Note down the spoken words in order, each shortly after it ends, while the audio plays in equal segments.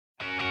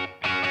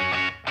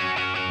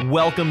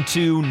Welcome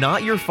to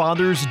Not Your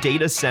Father's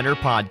Data Center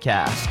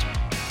podcast,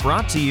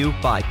 brought to you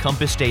by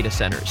Compass Data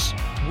Centers.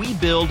 We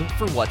build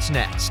for what's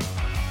next.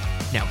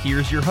 Now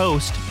here's your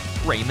host,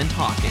 Raymond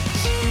Hawkins.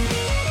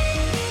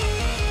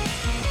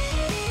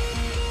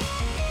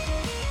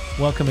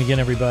 Welcome again,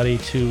 everybody,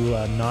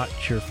 to Not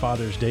Your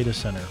Father's Data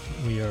Center.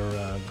 We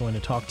are going to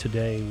talk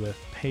today with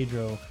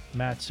Pedro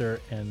Matzer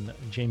and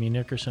Jamie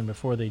Nickerson.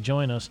 Before they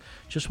join us,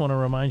 just want to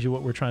remind you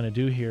what we're trying to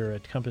do here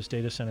at Compass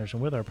Data Centers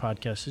and with our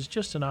podcast is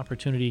just an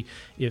opportunity.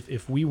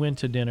 If we went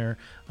to dinner,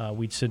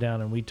 we'd sit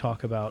down and we'd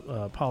talk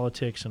about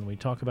politics, and we'd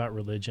talk about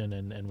religion,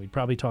 and we'd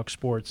probably talk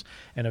sports,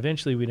 and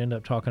eventually we'd end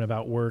up talking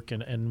about work.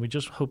 And we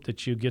just hope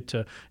that you get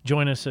to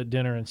join us at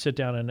dinner and sit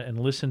down and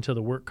listen to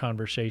the work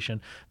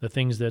conversation, the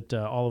things that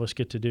all of us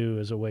get to do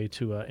as a way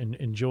to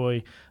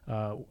enjoy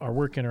our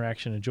work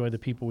interaction, enjoy the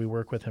people we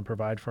work with, and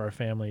provide for our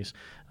families.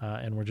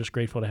 And we're just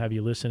grateful to have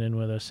you listen in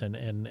with us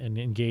and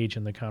engage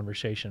in the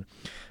conversation.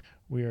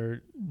 We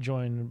are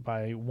joined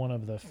by one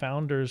of the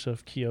founders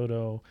of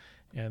Kyoto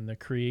and the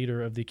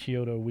creator of the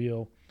Kyoto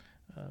Wheel,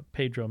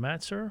 Pedro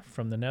Matzer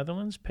from the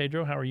Netherlands.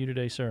 Pedro, how are you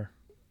today, sir?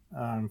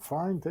 I'm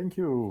fine, thank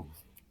you.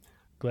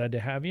 Glad to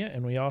have you.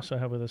 And we also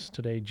have with us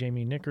today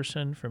Jamie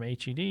Nickerson from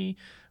HED,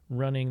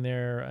 running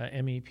their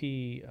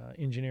MEP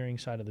engineering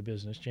side of the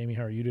business. Jamie,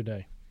 how are you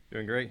today?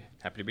 Doing great.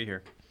 Happy to be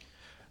here.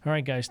 All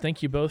right, guys,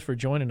 thank you both for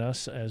joining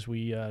us as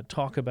we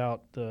talk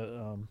about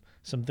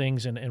some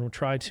things and we'll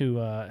try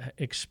to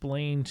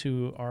explain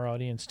to our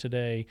audience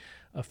today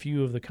a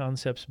few of the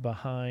concepts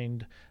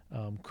behind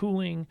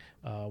cooling,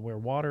 where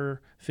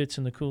water fits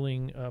in the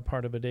cooling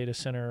part of a data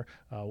center,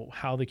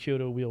 how the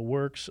Kyoto Wheel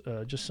works,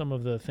 just some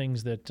of the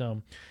things that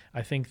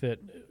I think that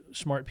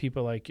smart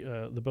people like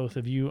the both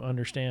of you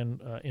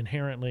understand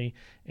inherently,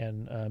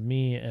 and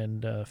me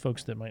and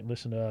folks that might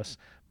listen to us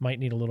might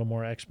need a little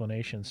more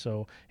explanation.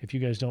 So if you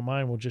guys don't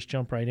mind, we'll just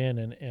jump right in.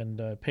 And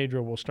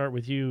Pedro, we'll start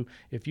with you.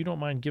 If you don't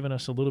mind giving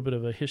us a little bit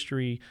of a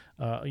history,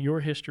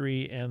 your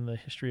history and the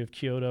history of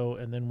Kyoto,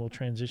 and then we'll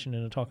transition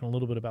into talking a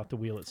little bit about the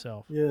wheel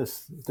itself.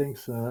 Yes,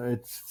 thanks.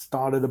 It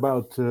started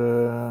about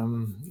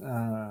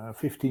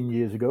 15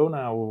 years ago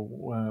now,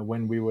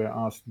 when we were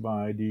asked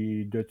by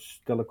the Dutch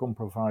telecom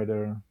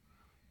provider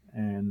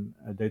and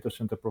a data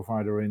center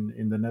provider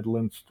in the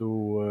Netherlands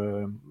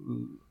to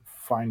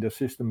find a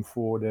system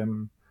for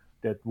them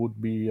that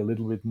would be a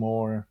little bit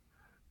more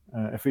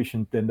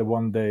efficient than the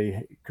one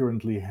they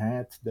currently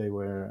had. They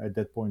were at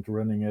that point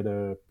running at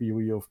a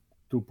PoE of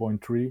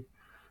 2.3.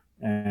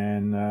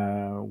 And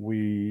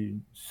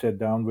we sat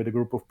down with a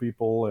group of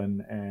people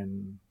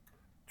and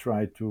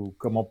tried to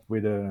come up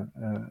with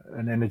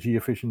an energy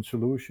efficient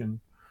solution.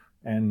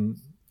 And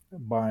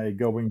by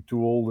going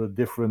to all the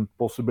different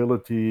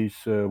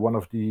possibilities, one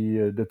of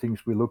the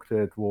things we looked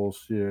at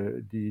was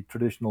the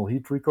traditional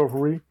heat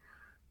recovery,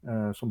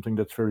 something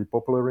that's very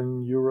popular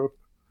in Europe,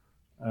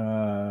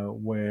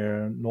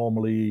 where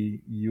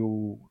normally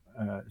you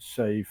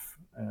save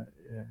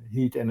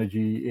heat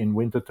energy in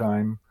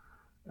wintertime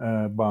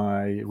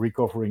by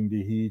recovering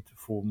the heat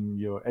from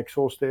your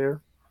exhaust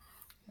air.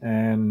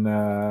 And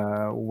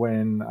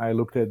when I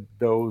looked at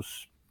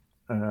those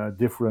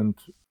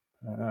different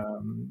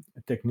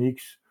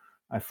techniques,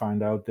 I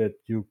found out that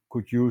you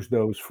could use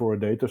those for a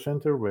data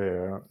center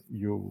where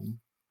you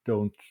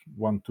don't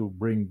want to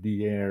bring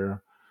the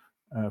air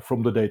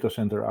from the data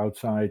center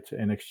outside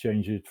and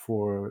exchange it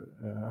for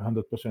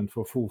 100%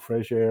 for full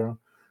fresh air,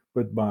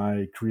 but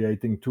by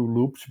creating two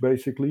loops,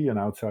 basically an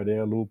outside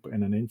air loop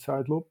and an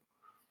inside loop,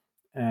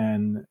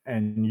 and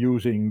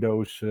using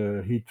those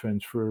heat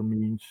transfer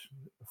means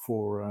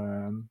for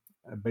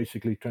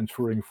basically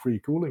transferring free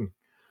cooling.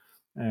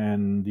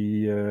 And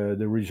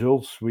the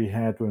results we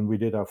had when we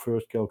did our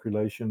first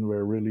calculation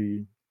were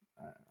really,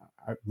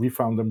 we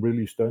found them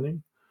really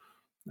stunning.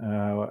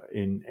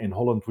 In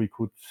Holland, we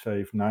could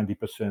save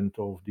 90%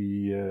 of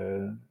the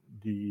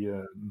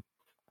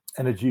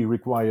energy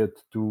required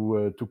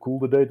to cool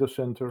the data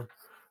center.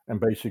 And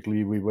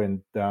basically, we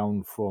went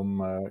down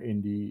from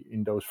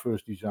in those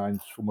first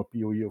designs from a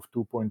PoE of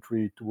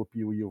 2.3 to a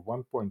PoE of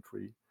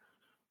 1.3,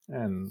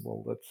 and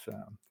well, that's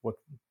what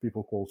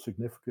people call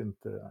significant,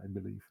 I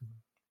believe.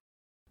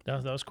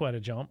 That was quite a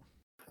jump.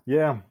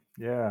 Yeah,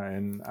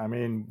 and I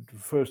mean, the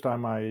first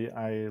time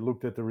I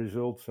looked at the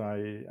results,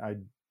 I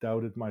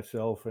doubted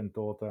myself and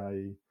thought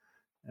I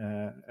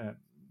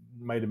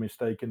made a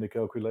mistake in the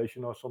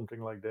calculation or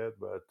something like that,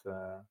 but.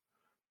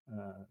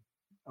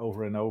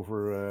 Over and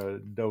over,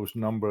 those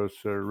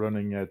numbers are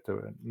running at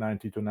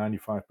 90 to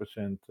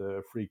 95%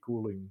 free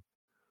cooling,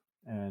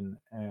 and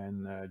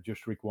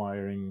just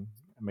requiring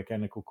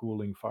mechanical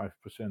cooling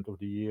 5% of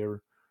the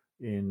year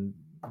in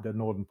the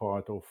northern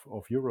part of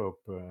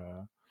Europe.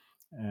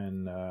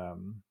 And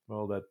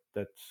well,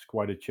 that's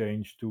quite a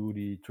change to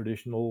the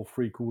traditional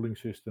free cooling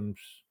systems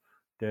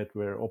that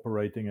were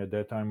operating at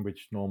that time,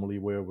 which normally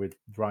were with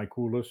dry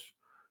coolers,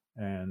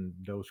 and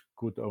those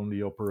could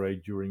only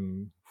operate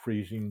during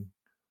freezing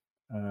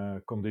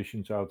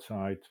conditions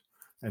outside,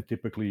 and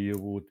typically you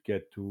would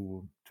get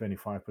to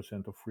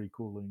 25% of free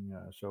cooling.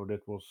 So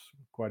that was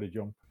quite a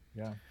jump.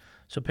 Yeah.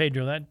 So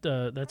Pedro,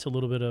 that's a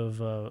little bit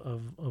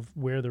of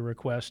where the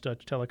request,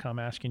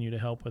 Telecom asking you to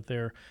help with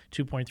their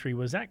 2.3.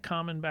 Was that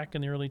common back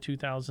in the early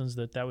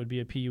 2000s that would be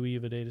a PUE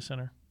of a data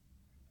center?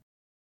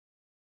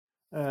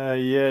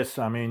 Yes,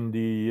 I mean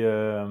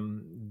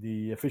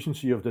the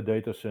efficiency of the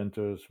data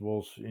centers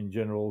was in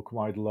general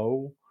quite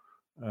low.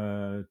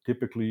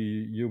 Typically,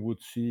 you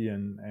would see,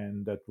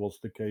 and that was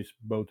the case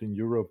both in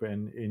Europe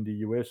and in the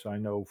US. I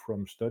know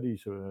from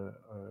studies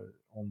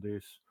on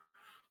this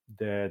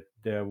that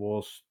there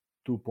was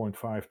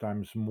 2.5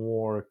 times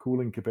more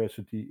cooling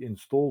capacity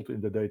installed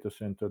in the data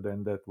center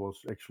than that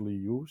was actually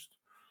used,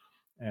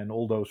 and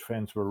all those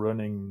fans were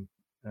running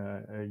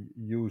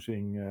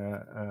using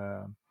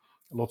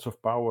lots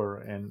of power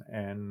and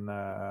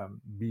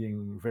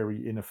being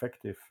very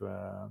ineffective,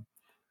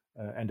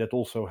 and that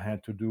also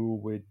had to do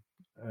with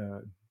uh,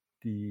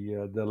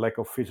 the lack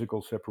of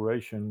physical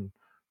separation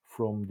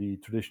from the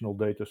traditional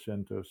data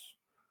centers.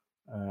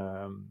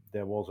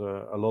 There was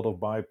a lot of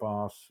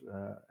bypass,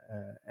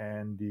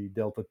 and the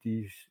delta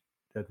T's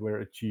that were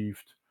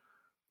achieved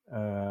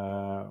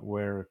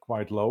were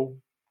quite low,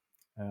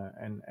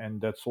 and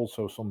that's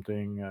also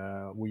something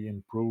we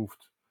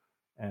improved,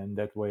 and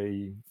that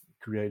way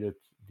created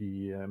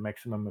the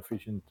maximum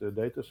efficient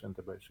data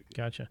center, basically.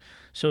 Gotcha.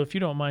 So if you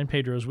don't mind,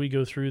 Pedro, as we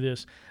go through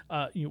this,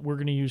 we're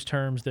going to use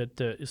terms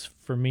that is,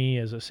 for me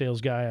as a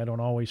sales guy, I don't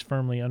always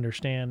firmly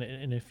understand.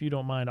 And if you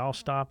don't mind, I'll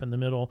stop in the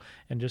middle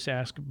and just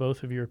ask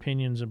both of your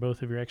opinions and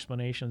both of your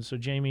explanations. So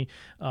Jamie,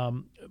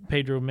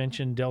 Pedro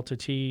mentioned delta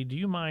T. Do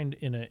you mind,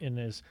 in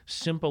as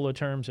simple a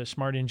terms as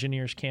smart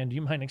engineers can, do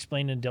you mind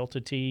explaining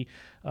delta T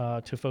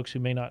to folks who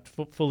may not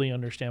fully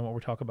understand what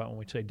we're talking about when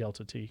we say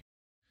delta T?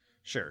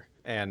 Sure.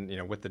 And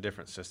with the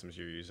different systems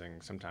you're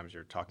using, sometimes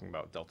you're talking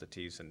about delta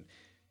T's in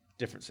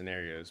different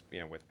scenarios,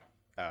 with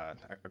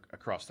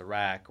across the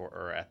rack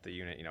or at the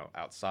unit,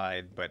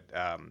 outside. But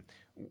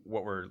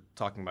what we're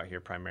talking about here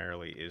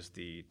primarily is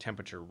the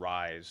temperature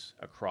rise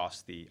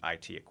across the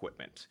IT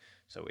equipment.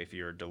 So if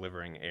you're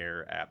delivering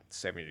air at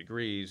 70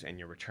 degrees and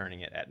you're returning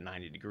it at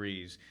 90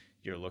 degrees,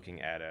 you're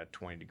looking at a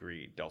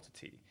 20-degree delta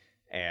T.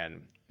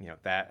 And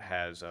that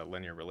has a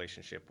linear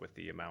relationship with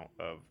the amount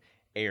of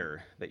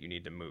air that you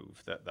need to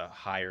move. The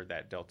higher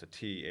that delta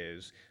T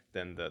is,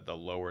 then the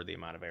lower the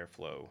amount of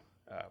airflow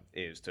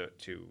is to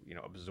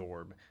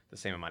absorb the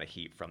same amount of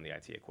heat from the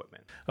IT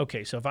equipment.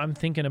 Okay, so if I'm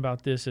thinking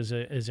about this as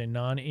a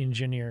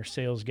non-engineer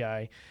sales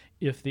guy,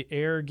 if the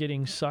air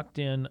getting sucked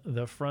in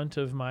the front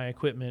of my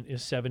equipment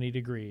is 70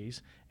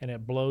 degrees and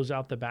it blows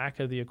out the back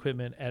of the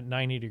equipment at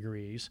 90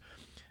 degrees,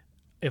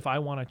 if I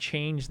want to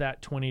change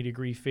that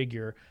 20-degree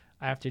figure,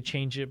 I have to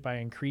change it by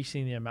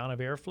increasing the amount of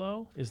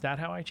airflow? Is that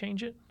how I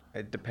change it?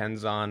 It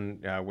depends on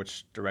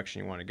which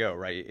direction you want to go,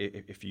 right?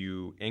 If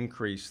you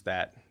increase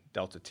that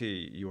delta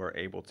T, you are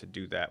able to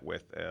do that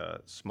with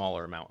a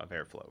smaller amount of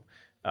airflow.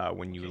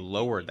 When you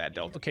lower that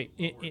delta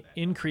T.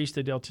 Increase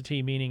the delta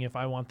T, meaning if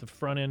I want the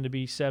front end to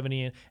be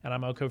 70 and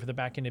I'm okay for the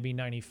back end to be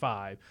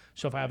 95.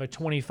 So if I have a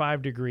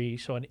 25 degree,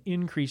 so an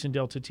increase in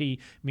delta T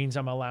means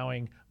I'm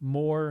allowing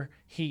more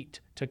heat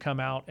to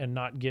come out and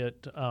not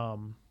get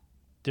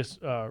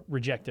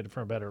rejected,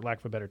 for lack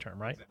of a better term,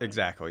 right?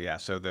 Exactly, yeah.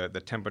 So the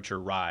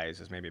temperature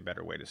rise is maybe a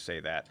better way to say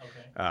that,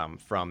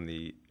 from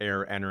the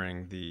air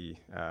entering the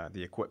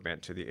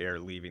equipment to the air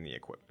leaving the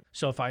equipment.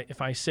 So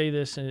if I say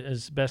this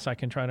as best I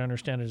can try to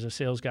understand as a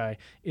sales guy,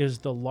 is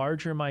the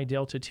larger my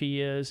delta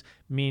T is,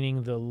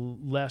 meaning the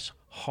less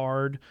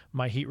hard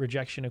my heat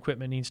rejection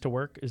equipment needs to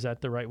work? Is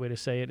that the right way to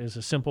say it? Is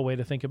a simple way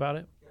to think about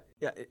it?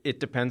 Yeah, it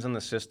depends on the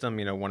system.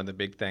 One of the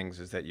big things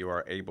is that you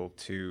are able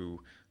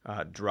to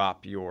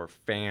drop your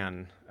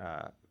fan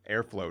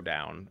airflow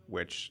down,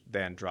 which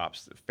then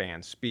drops the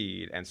fan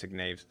speed and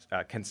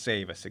can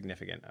save a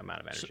significant amount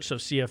of energy. So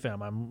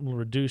CFM, I'm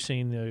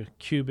reducing the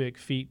cubic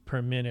feet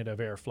per minute of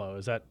airflow.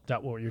 Is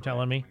that what you're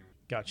telling me?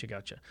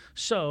 Gotcha.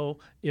 So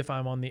if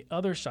I'm on the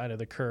other side of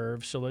the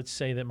curve, so let's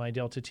say that my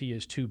delta T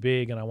is too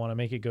big and I want to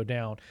make it go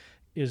down,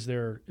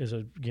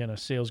 again, a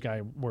sales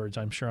guy words,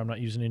 I'm sure I'm not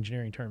using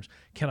engineering terms,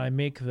 can I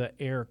make the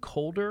air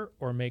colder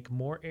or make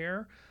more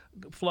air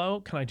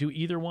flow? Can I do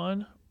either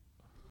one?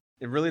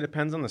 It really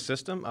depends on the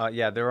system.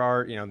 There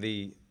are,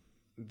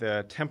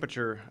 the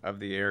temperature of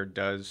the air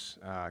does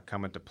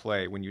come into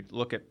play. When you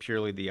look at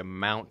purely the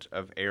amount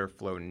of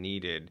airflow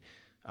needed,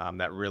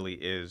 that really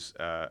is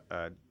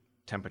a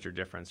temperature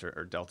difference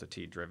or delta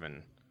T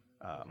driven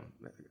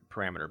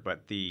parameter.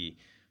 But the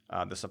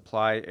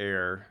supply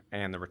air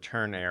and the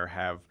return air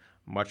have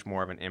much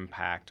more of an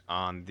impact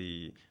on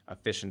the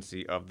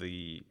efficiency of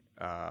the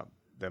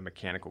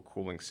mechanical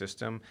cooling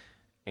system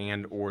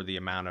and or the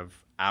amount of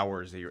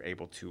hours that you're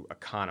able to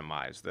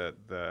economize.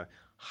 The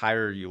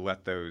higher you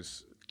let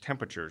those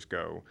temperatures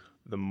go,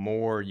 the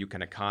more you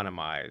can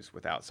economize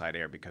with outside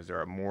air, because there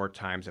are more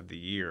times of the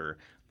year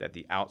that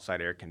the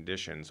outside air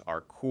conditions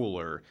are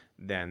cooler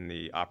than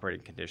the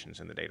operating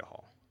conditions in the data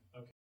hall.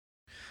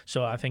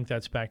 So I think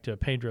that's back to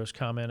Pedro's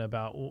comment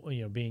about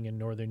being in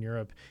Northern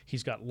Europe.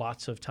 He's got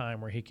lots of time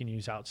where he can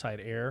use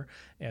outside air,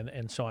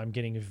 and so I'm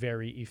getting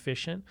very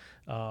efficient.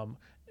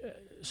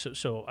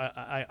 So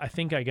I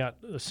think I got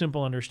a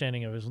simple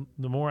understanding of is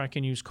the more I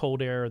can use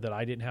cold air that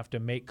I didn't have to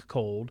make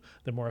cold,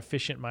 the more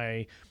efficient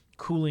my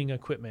cooling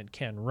equipment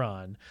can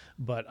run.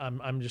 But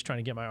I'm just trying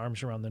to get my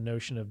arms around the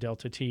notion of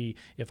delta T.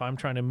 If I'm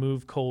trying to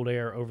move cold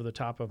air over the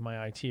top of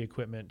my IT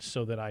equipment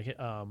so that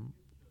I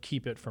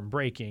keep it from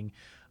breaking,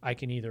 I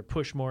can either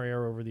push more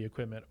air over the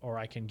equipment or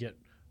I can get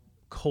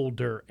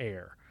colder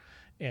air.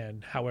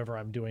 And however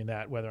I'm doing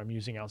that, whether I'm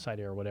using outside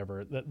air or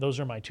whatever, those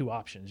are my two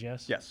options,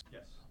 yes? Yes.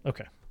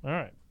 Okay. All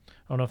right. I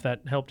don't know if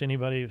that helped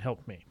anybody. It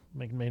helped me.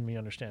 Made me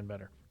understand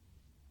better.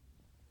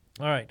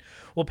 All right.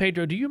 Well,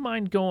 Pedro, do you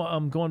mind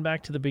going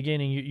back to the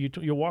beginning?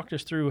 You walked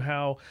us through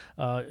how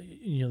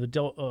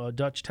the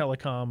Dutch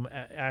Telecom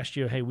asked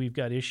you, hey, we've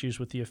got issues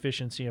with the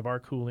efficiency of our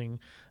cooling.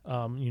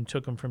 You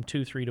took them from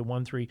 2.3 to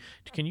 1.3.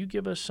 Can you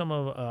give us some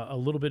of a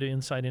little bit of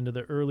insight into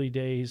the early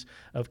days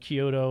of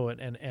Kyoto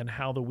and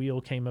how the wheel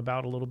came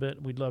about a little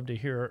bit? We'd love to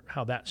hear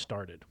how that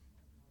started.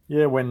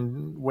 Yeah,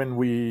 when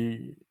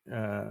we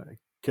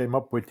came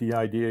up with the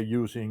idea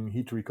using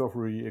heat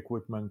recovery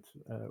equipment,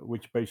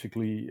 which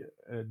basically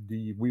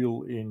the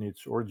wheel in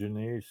its origin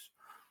is,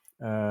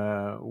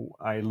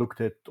 I looked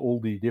at all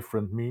the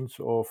different means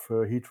of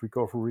heat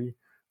recovery,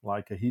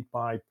 like a heat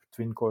pipe,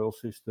 twin coil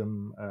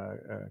system,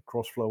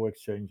 cross flow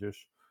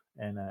exchangers,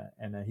 and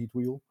a heat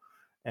wheel,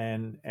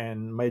 and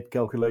made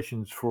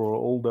calculations for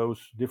all those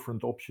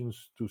different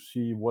options to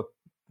see what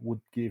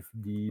would give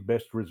the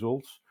best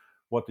results,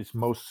 what is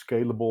most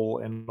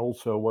scalable, and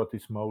also what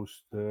is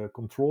most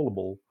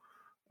controllable.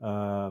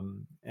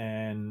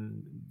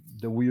 And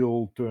the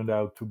wheel turned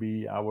out to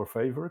be our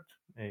favorite.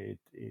 It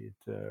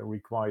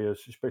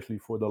requires, especially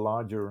for the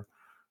larger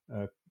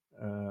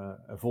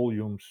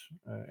volumes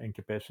and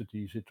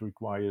capacities, it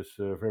requires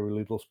very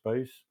little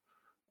space.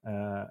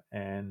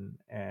 And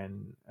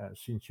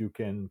since you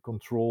can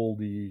control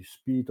the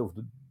speed of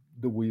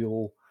the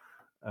wheel,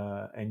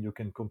 and you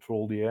can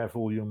control the air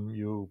volume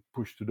you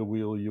push to the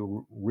wheel,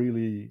 you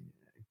really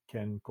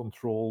can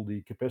control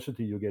the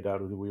capacity you get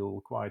out of the wheel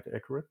quite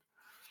accurate.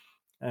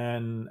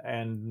 And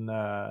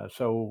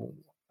so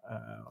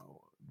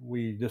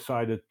we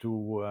decided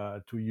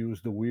to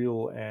use the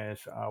wheel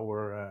as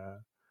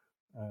our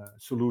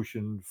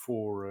solution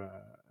for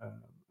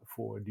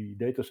the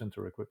data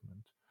center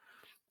equipment.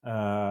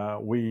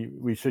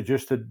 We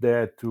suggested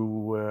that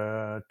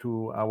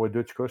to our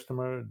Dutch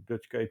customer,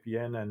 Dutch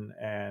KPN,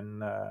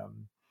 and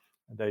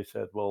they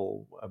said,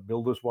 well,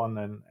 build us one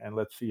and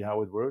let's see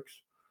how it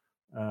works.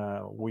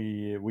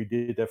 We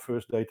did our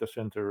first data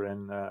center,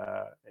 and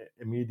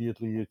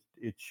immediately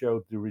it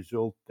showed the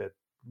result that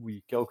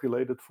we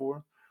calculated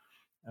for.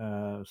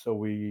 So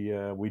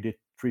we did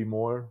 3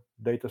 more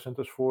data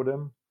centers for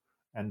them,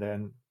 and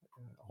then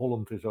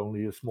Holland is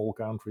only a small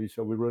country,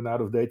 so we ran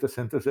out of data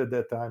centers at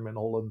that time in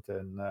Holland,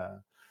 and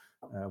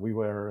we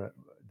were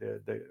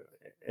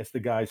as the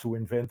guys who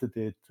invented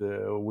it.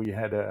 We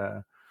had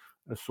a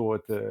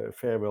sort of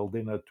farewell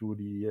dinner to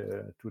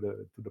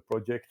the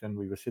project, and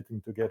we were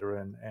sitting together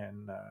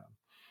and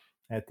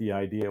had the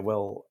idea.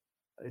 Well,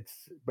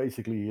 it's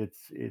basically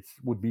it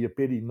would be a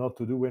pity not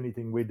to do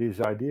anything with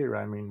this idea.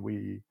 I mean,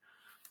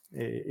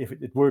 if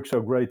it works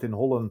so great in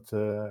Holland,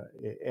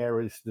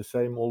 air is the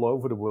same all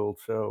over the world.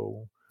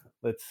 So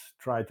let's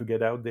try to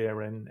get out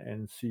there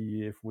and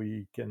see if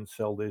we can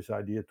sell this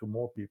idea to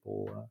more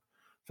people.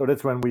 So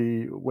that's when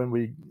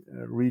we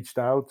reached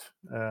out,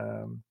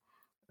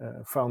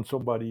 found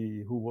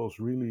somebody who was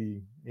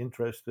really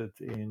interested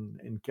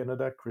in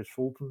Canada, Chris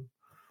Fulton,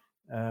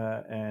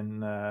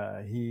 and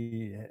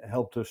he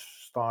helped us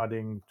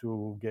starting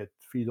to get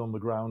feet on the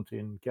ground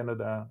in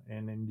Canada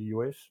and in the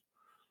US.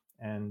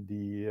 And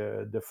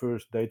the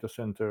first data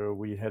center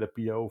we had a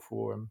PO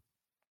for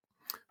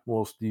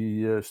was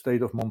the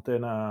state of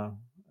Montana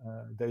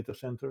data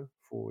center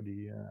for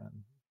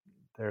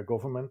their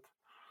government.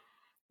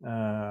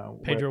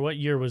 Pedro, what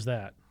year was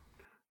that?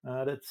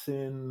 That's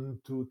in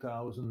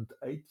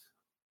 2008,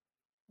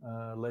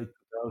 late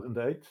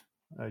 2008,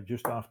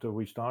 just after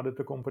we started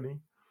the company.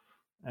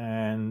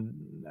 And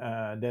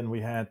then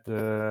we had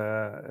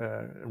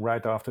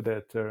right after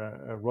that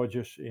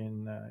Rogers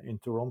in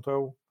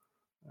Toronto,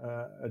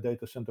 a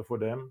data center for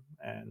them,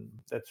 and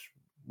that's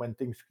when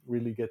things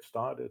really get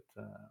started.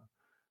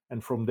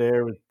 And from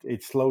there,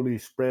 it slowly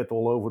spread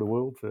all over the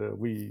world.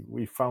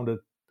 We founded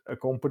a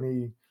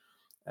company.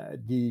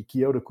 The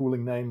Kyoto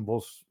Cooling name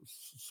was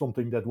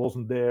something that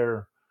wasn't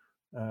there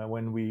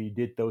when we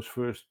did those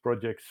first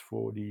projects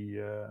for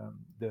the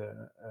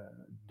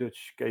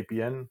Dutch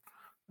KPN,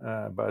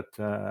 but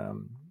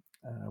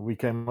we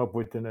came up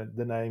with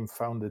the name,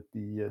 founded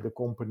the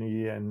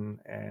company, and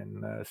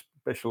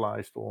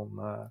specialized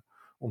on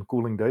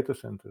cooling data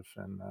centers,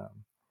 and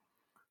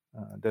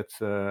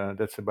that's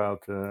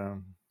about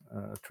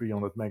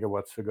 300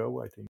 megawatts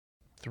ago, I think.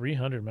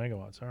 300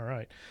 megawatts. All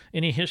right.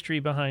 Any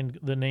history behind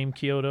the name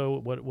Kyoto?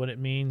 What it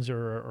means,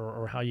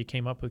 or how you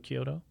came up with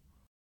Kyoto?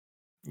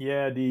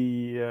 Yeah,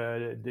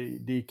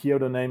 the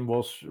Kyoto name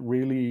was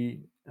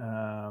really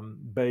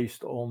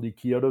based on the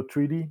Kyoto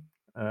Treaty,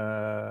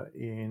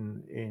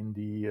 in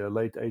the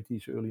late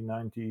 80s, early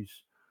 90s,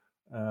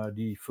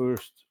 the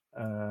first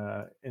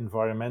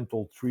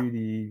environmental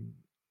treaty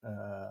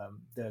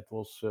that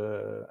was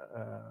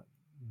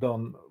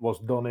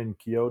done in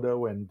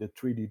Kyoto, and the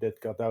treaty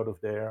that got out of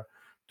there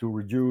to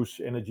reduce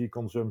energy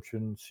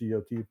consumption,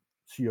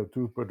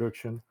 CO2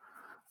 production,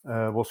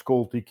 was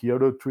called the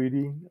Kyoto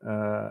Treaty.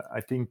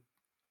 I think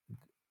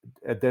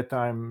at that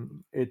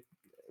time it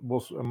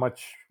was a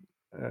much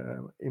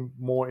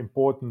more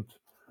important,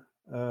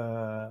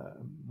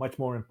 much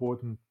more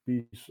important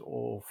piece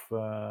of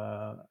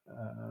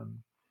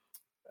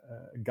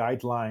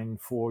guideline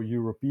for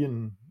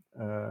European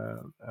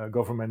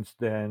governments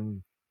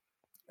than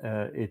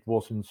it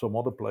was in some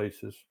other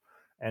places.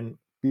 And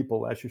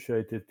people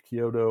associated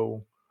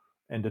Kyoto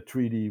and the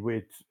treaty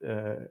with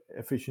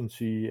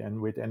efficiency and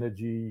with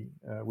energy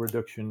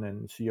reduction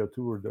and CO2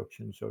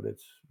 reduction. So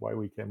that's why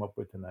we came up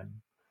with the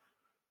name.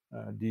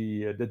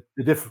 The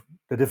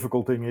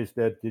difficult thing is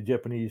that the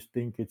Japanese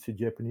think it's a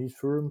Japanese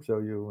firm, so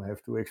you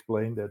have to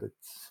explain that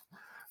it's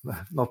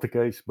not the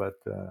case, but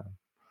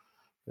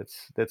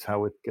that's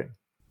how it came.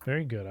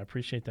 Very good. I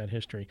appreciate that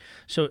history.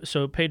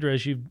 So Pedro,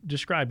 as you've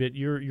described it,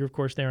 you're of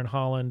course there in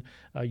Holland.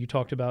 You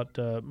talked about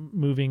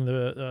moving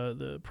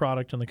the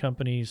product and the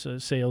company's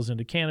sales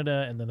into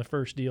Canada, and then the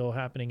first deal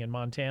happening in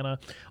Montana.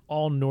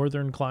 All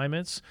northern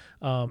climates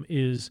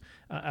is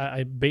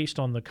based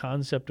on the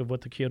concept of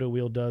what the Kyoto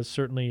Wheel does.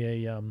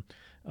 Certainly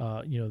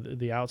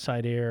the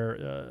outside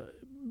air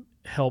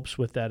helps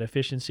with that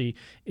efficiency.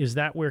 Is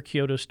that where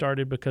Kyoto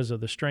started because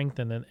of the strength?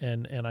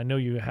 And I know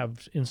you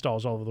have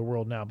installs all over the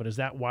world now, but is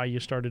that why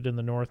you started in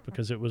the north,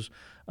 because it was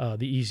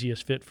the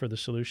easiest fit for the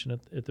solution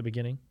at the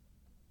beginning?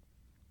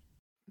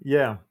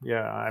 Yeah.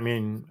 I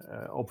mean,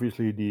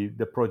 obviously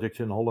the projects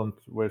in Holland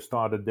were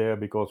started there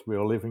because we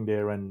are living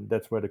there, and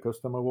that's where the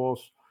customer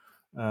was.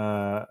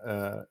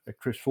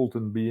 Chris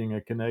Fulton, being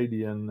a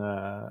Canadian,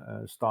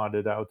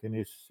 started out in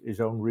his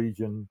own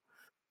region.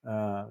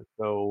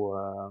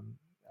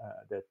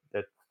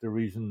 That's the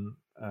reason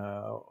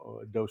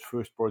those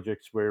first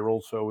projects were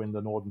also in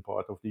the northern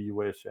part of the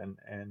US and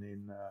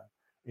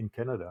in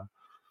Canada.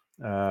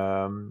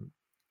 The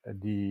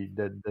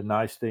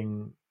nice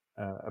thing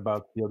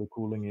about Kyoto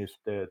Cooling is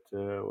that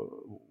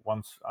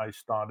once I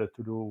started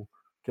to do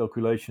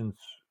calculations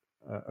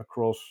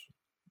across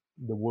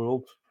the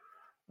world,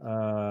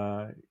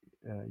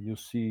 you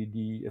see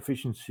the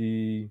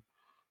efficiency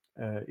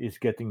is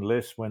getting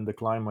less when the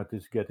climate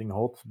is getting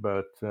hot,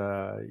 but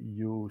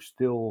you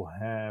still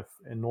have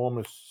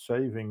enormous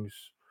savings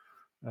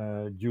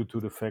due to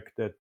the fact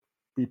that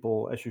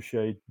people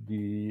associate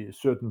the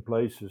certain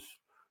places.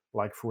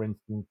 Like for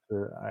instance,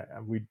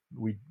 we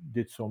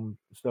did some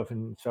stuff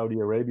in Saudi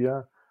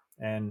Arabia,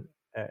 and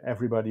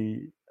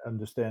everybody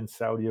understands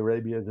Saudi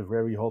Arabia is a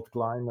very hot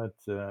climate,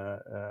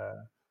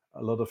 a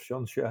lot of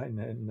sunshine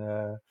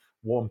and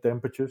warm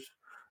temperatures.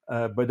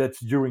 But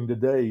that's during the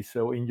day.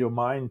 So in your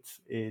mind,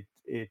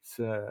 it's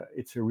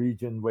a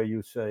region where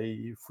you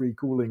say free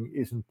cooling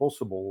isn't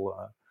possible.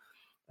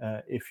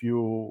 If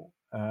you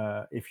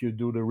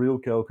do the real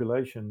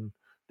calculation,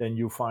 then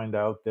you find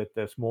out that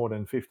there's more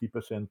than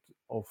 50%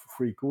 of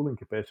free cooling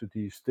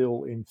capacity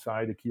still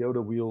inside a Kyoto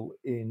Wheel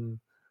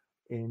in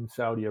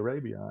Saudi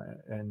Arabia,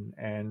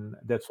 and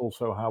that's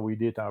also how we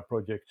did our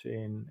projects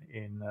in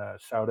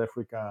South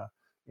Africa,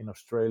 in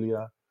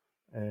Australia,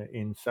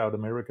 in South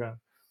America,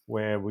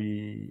 where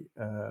we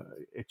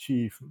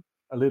achieve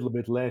a little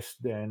bit less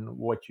than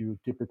what you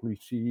typically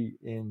see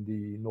in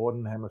the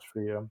northern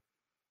hemisphere,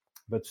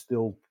 but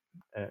still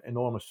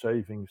enormous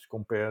savings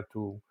compared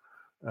to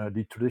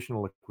the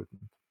traditional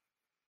equipment.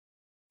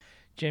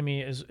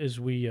 Jamie, as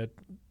we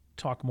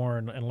talk more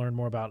and learn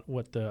more about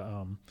what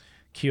the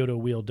Kyoto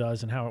Wheel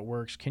does and how it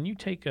works, can you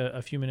take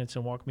a few minutes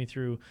and walk me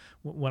through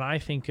when I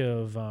think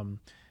of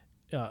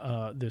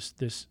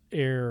this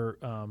air,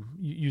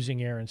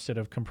 using air instead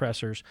of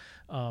compressors?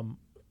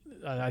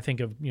 I think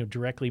of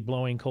directly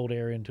blowing cold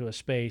air into a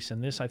space,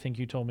 and this, I think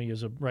you told me,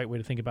 is a right way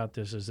to think about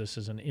this. This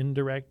is an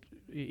indirect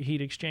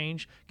heat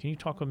exchange. Can you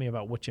talk with me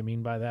about what you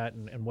mean by that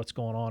and what's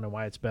going on and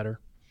why it's better?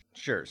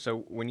 Sure.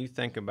 So when you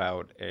think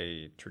about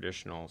a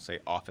traditional, say,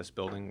 office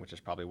building, which is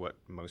probably what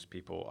most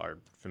people are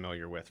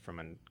familiar with from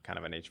kind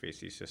of an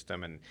HVAC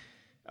system, and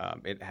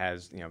it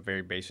has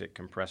very basic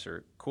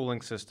compressor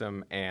cooling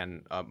system,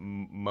 and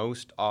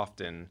most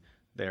often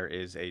there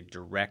is a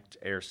direct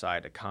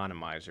airside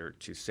economizer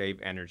to save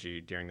energy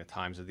during the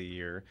times of the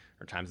year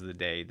or times of the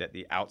day that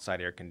the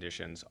outside air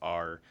conditions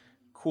are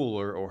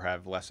cooler or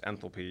have less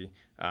enthalpy,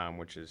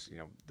 which is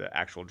the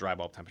actual dry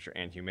bulb temperature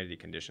and humidity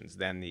conditions,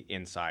 than the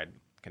inside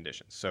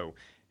conditions. So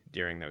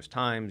during those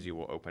times, you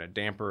will open a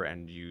damper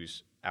and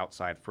use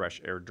outside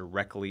fresh air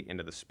directly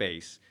into the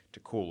space to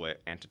cool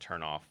it and to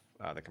turn off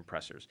the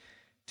compressors.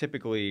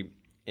 Typically,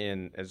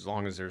 as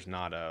long as there's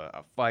not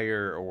a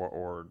fire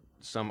or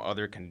some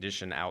other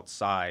condition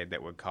outside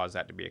that would cause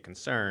that to be a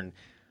concern,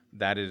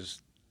 that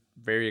is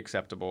very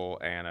acceptable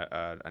and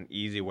an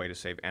easy way to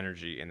save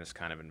energy in this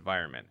kind of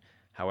environment.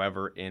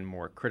 However, in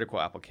more critical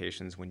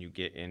applications, when you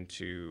get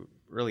into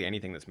really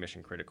anything that's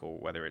mission critical,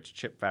 whether it's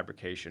chip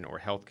fabrication or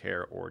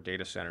healthcare or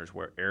data centers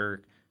where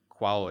air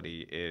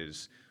quality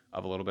is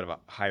of a little bit of a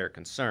higher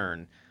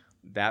concern,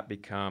 that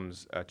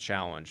becomes a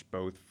challenge,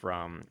 both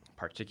from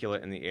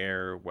particulate in the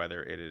air,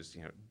 whether it is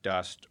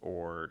dust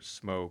or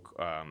smoke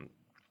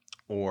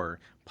or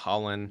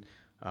pollen,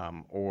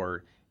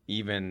 or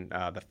even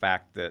the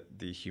fact that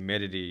the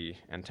humidity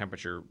and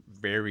temperature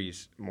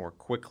varies more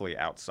quickly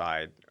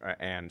outside,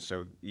 and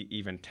so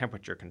even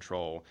temperature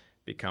control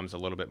becomes a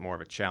little bit more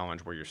of a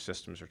challenge where your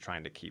systems are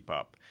trying to keep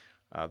up.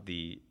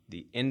 The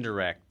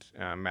indirect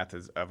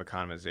methods of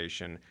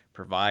economization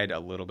provide a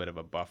little bit of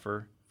a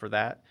buffer for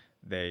that.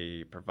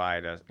 They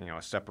provide a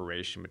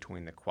separation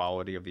between the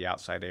quality of the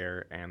outside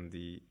air and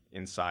the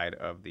inside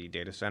of the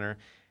data center,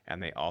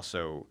 and they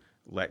also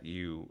let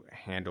you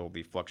handle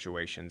the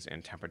fluctuations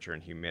in temperature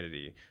and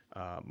humidity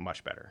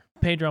much better.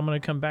 Pedro, I'm going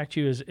to come back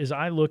to you. As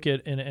I look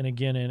at, and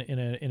again,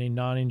 in a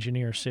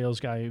non-engineer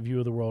sales guy view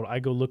of the world, I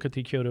go look at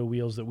the Kyoto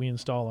wheels that we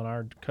install in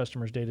our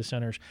customers' data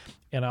centers,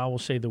 and I will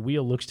say the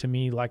wheel looks to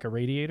me like a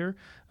radiator,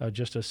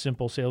 just a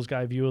simple sales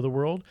guy view of the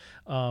world.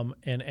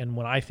 And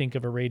when I think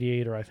of a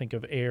radiator, I think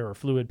of air or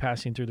fluid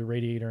passing through the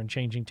radiator and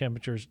changing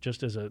temperatures,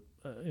 just as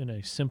in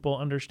a simple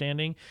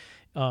understanding.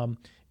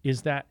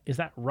 Is that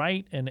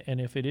right? And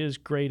if it is,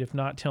 great. If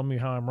not, tell me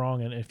how I'm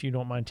wrong. And if you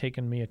don't mind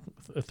taking me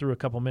through a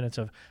couple minutes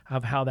of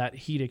how that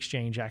heat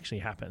exchange actually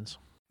happens.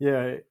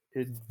 Yeah,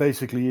 it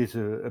basically is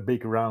a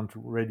big round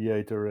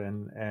radiator,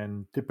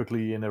 and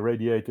typically in a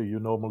radiator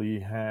you normally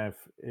have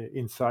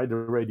inside the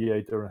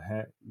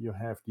radiator you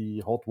have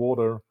the hot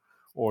water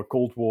or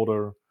cold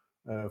water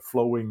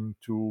flowing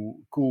to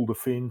cool the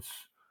fins,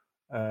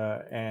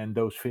 and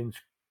those fins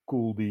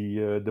cool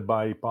the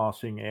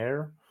bypassing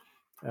air.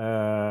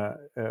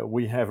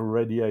 We have a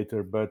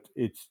radiator, but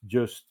it's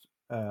just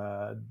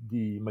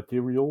the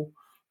material,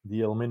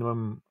 the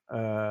aluminum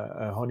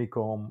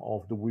honeycomb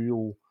of the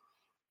wheel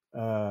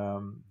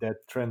that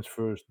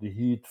transfers the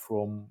heat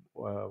from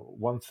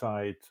one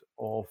side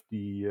of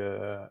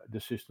the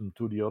system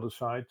to the other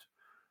side.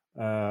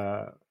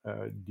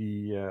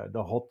 The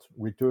hot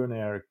return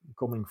air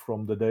coming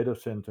from the data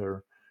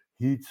center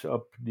heats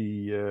up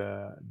the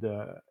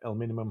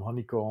aluminum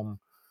honeycomb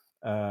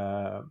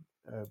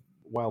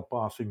while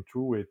passing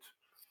through it,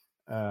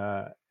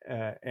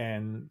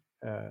 and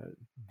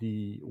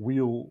the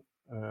wheel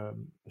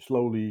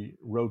slowly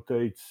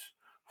rotates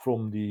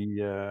from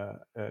the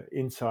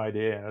inside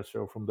air,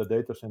 so from the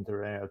data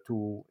center air,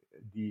 to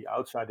the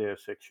outside air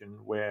section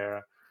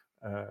where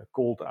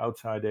cold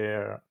outside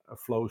air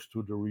flows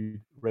to the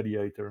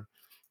radiator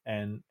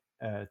and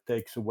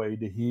takes away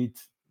the heat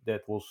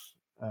that was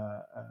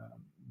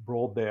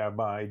brought there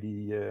by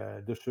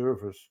the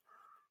servers.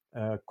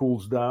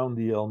 Cools down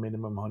the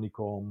aluminum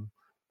honeycomb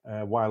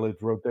while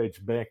it rotates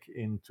back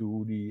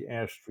into the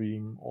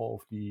airstream of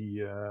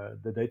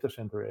the data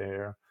center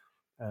air,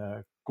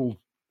 cooled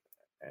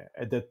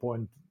at that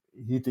point,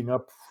 heating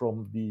up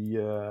from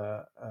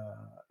the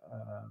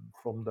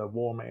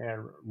warm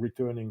air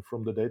returning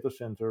from the data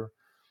center,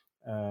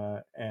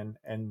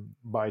 and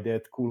by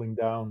that cooling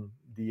down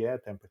the air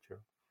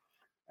temperature.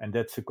 And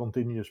that's a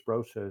continuous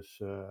process,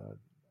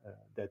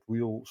 that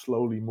wheel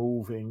slowly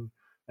moving.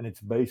 And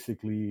it's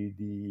basically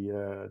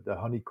the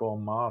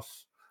honeycomb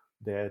mass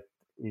that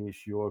is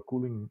your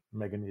cooling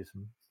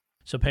mechanism.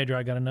 So, Pedro,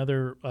 I got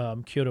another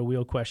Kyoto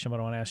wheel question, but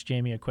I want to ask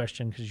Jamie a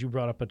question because you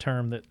brought up a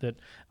term that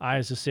I,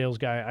 as a sales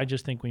guy, I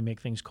just think we make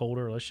things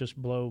colder. Let's just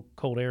blow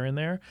cold air in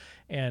there.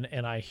 And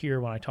I hear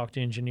when I talk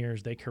to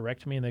engineers, they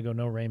correct me and they go,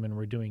 no, Raymond,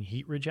 we're doing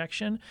heat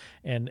rejection.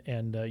 And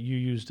you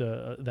used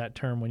that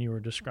term when you were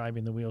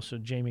describing the wheel. So,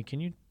 Jamie, can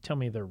you tell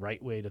me the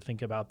right way to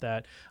think about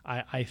that?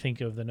 I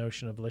think of the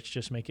notion of let's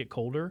just make it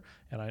colder,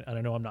 and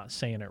I know I'm not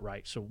saying it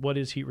right. So what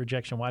is heat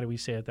rejection? Why do we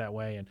say it that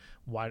way? And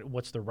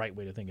what's the right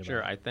way to think about it?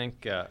 Sure. I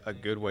think a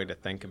good way to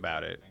think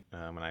about it,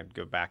 and I'd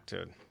go back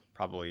to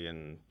probably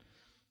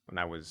when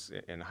I was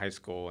in high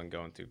school and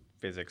going through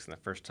physics, and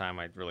the first time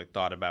I really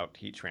thought about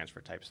heat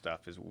transfer type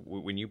stuff is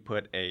when you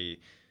put a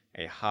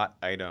hot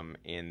item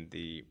in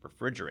the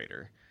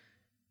refrigerator,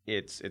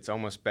 it's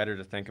almost better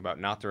to think about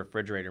not the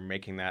refrigerator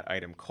making that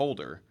item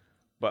colder,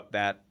 but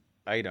that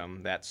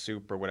item, that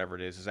soup or whatever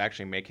it is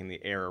actually making the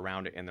air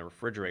around it in the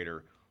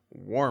refrigerator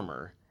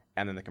warmer,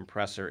 and then the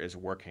compressor is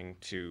working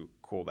to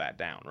cool that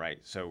down, right?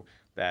 So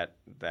that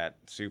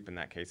soup in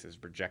that case is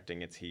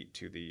projecting its heat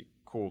to the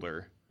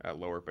cooler,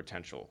 lower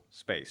potential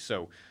space.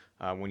 So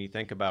when you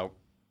think about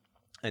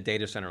a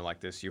data center like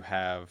this, you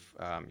have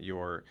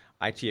your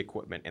IT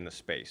equipment in the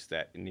space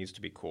that needs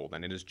to be cooled,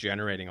 and it is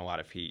generating a lot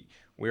of heat.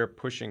 We are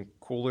pushing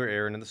cooler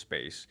air into the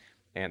space,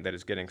 and that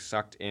is getting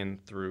sucked in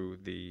through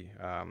the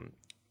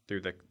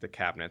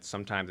cabinets.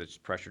 Sometimes it's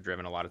pressure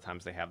driven. A lot of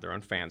times they have their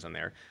own fans on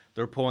there.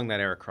 They're pulling that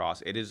air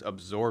across. It is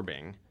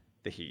absorbing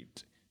the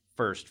heat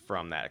first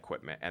from that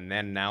equipment, and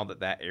then now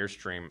that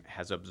airstream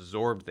has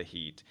absorbed the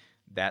heat,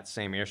 that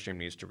same airstream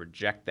needs to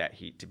reject that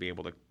heat to be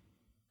able to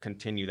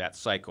continue that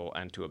cycle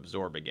and to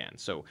absorb again.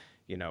 So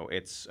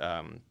it's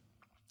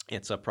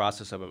It's a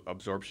process of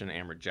absorption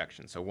and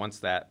rejection. So once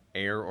that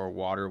air or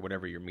water,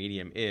 whatever your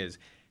medium is,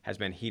 has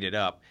been heated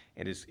up,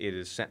 it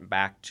is sent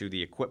back to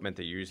the equipment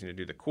that you're using to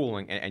do the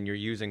cooling, and you're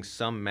using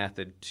some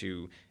method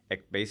to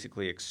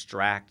basically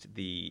extract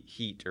the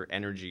heat or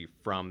energy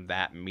from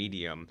that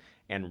medium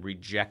and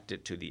reject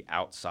it to the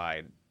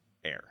outside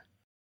air.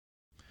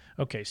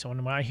 Okay, so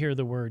when I hear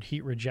the word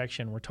heat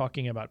rejection, we're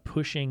talking about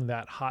pushing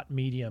that hot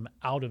medium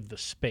out of the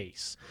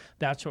space.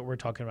 That's what we're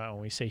talking about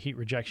when we say heat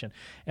rejection.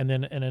 And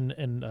then,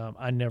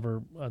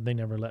 they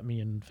never let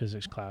me in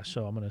physics class,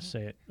 so I'm going to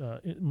say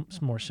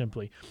it more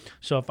simply.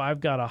 So if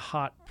I've got a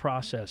hot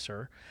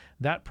processor,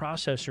 that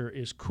processor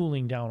is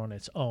cooling down on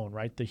its own,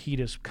 right? The heat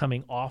is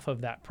coming off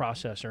of that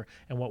processor,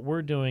 and what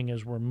we're doing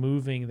is we're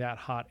moving that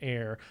hot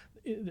air.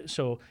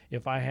 So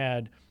if I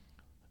had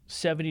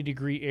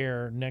 70-degree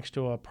air next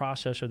to a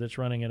processor that's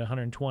running at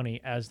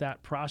 120, as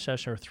that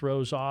processor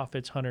throws off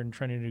its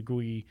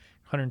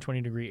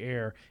 120-degree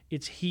air,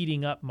 it's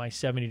heating up my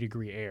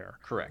 70-degree air.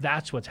 Correct.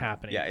 That's what's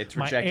happening. Yeah, it's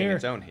rejecting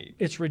its own heat.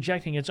 It's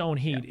rejecting its own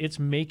heat. Yeah. It's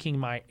making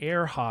my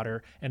air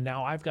hotter, and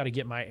now I've got to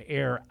get my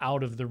air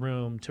out of the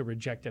room to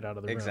reject it out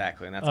of the room.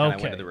 Exactly, and that's kind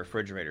of into the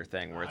refrigerator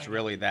thing, where it's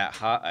really that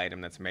hot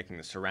item that's making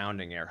the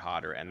surrounding air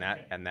hotter, and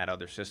that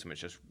other system is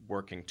just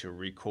working to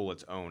recool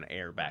its own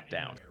air back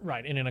down.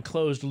 Right, and in a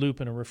closed loop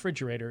in a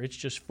refrigerator, it's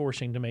just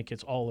forcing to make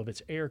all of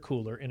its air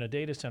cooler. In a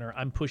data center,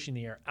 I'm pushing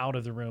the air out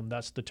of the room.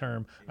 That's the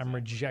term. Exactly. I'm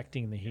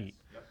rejecting the heat.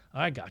 Yes. Yep.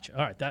 I got you.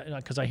 All right, that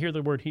because I hear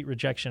the word heat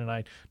rejection and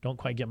I don't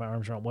quite get my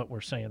arms around what we're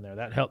saying there.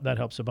 That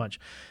helps a bunch.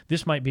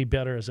 This might be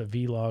better as a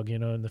vlog,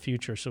 in the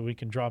future, so we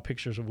can draw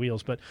pictures of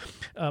wheels. But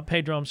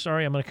Pedro, I'm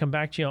sorry, I'm going to come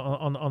back to you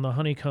on the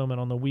honeycomb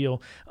and on the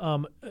wheel.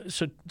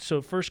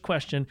 So first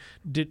question: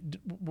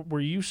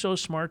 were you so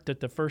smart that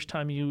the first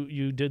time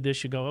you did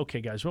this, you go, okay,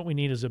 guys, what we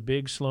need is a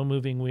big,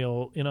 slow-moving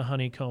wheel in a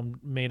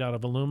honeycomb made out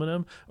of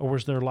aluminum, or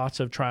was there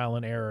lots of trial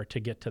and error to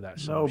get to that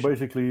solution? No,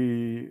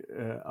 basically,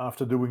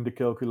 after doing the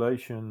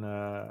calculation.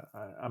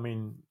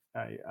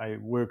 I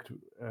worked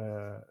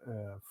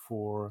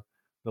for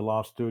the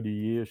last 30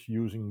 years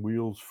using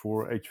wheels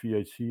for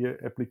HVAC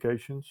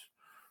applications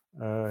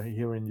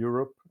here in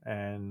Europe,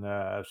 and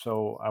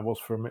so I was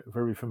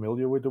very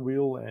familiar with the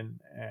wheel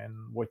and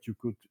what you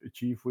could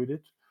achieve with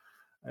it.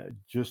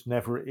 Just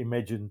never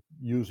imagined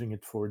using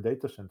it for a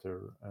data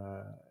center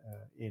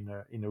in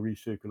a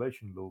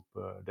recirculation loop.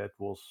 That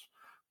was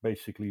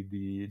basically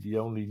the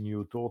only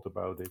new thought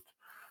about it.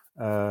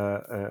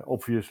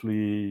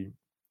 Obviously,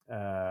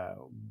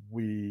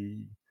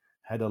 we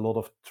had a lot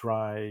of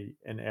try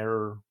and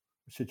error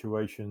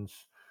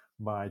situations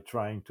by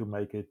trying to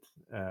make it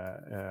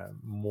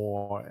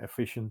more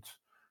efficient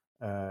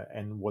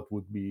and what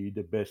would be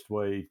the best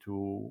way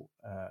to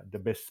the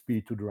best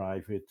speed to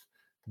drive it,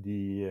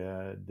 the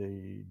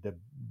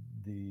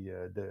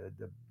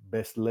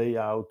best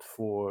layout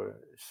for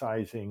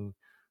sizing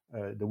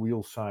the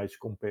wheel size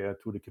compared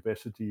to the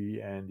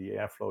capacity and the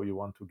airflow you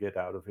want to get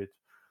out of it.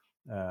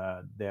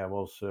 There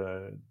was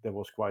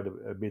quite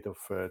a bit of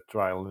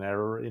trial and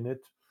error in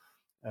it.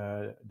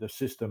 The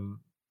system,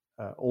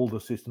 all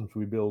the systems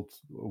we built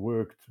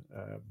worked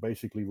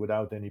basically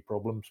without any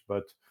problems,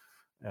 but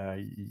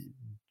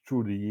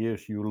through the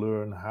years you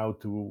learn how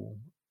to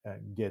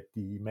get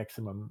the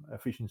maximum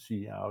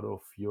efficiency out of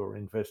your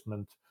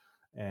investment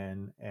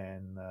and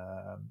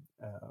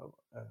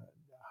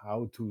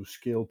how to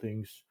scale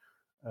things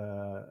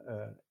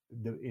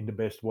in the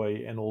best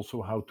way, and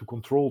also how to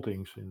control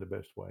things in the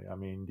best way. I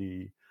mean,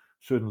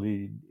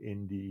 certainly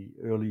in the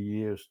early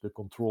years, the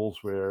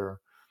controls were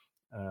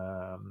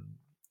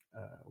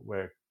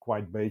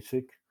quite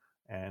basic,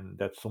 and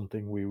that's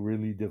something we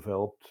really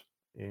developed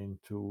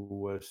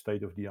into a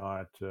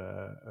state-of-the-art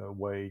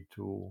way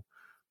to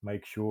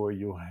make sure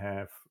you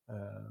have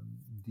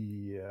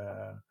the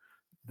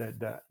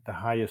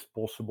highest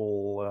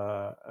possible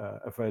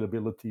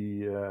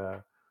availability.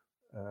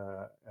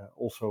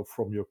 Also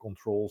from your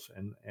controls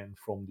and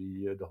from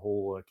the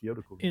whole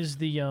Kyoto cooling. Is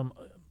the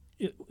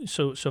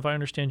so if I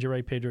understand you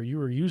right, Pedro, you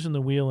were using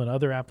the wheel in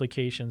other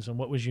applications, and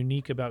what was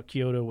unique about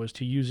Kyoto was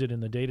to use it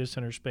in the data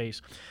center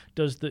space.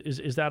 Is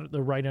that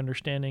the right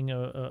understanding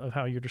of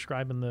how you're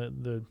describing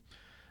the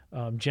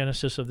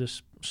genesis of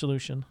this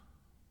solution?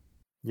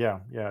 Yeah.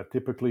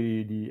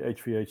 Typically, the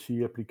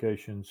HVAC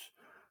applications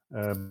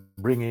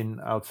bring in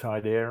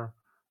outside air,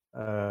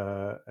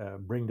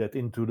 bring that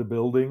into the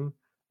building,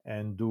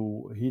 and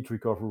do heat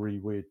recovery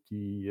with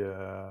the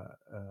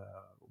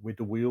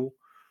wheel,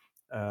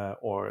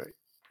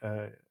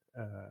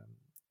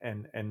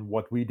 and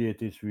what we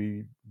did is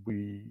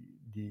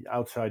the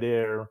outside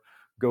air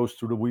goes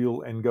to the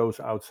wheel and goes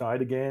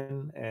outside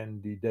again,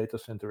 and the data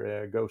center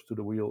air goes to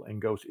the wheel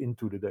and goes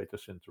into the data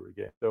center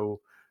again.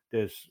 So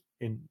there's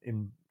in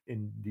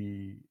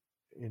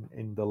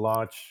the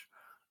large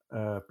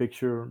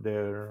picture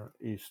there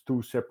is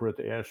two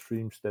separate air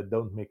streams that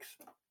don't mix.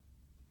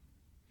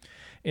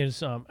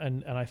 Is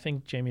and I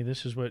think, Jamie,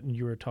 this is what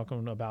you were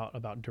talking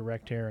about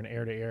direct air and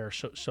air to air.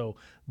 So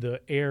the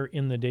air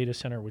in the data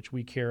center, which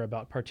we care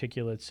about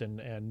particulates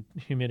and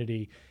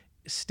humidity,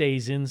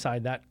 stays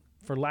inside that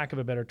for lack of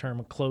a better term,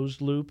 a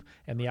closed loop,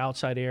 and the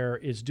outside air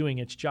is doing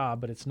its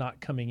job, but it's not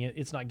coming in,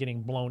 it's not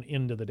getting blown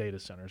into the data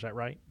center. Is that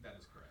right? That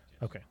is correct.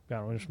 Yes. Okay,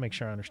 got it. Just make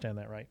sure I understand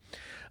that right.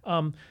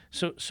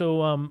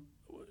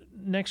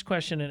 Next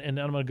question, and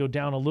I'm going to go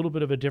down a little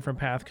bit of a different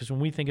path, because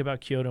when we think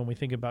about Kyoto and we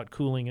think about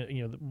cooling,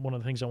 one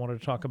of the things I wanted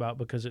to talk about,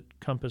 because at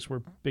Compass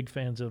we're big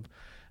fans of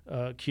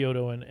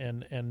Kyoto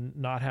and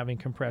not having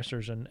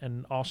compressors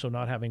and also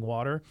not having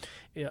water.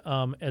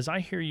 As I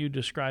hear you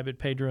describe it,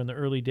 Pedro, in the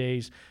early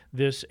days,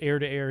 this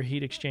air-to-air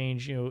heat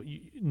exchange,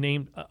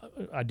 named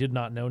I did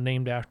not know,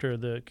 named after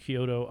the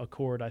Kyoto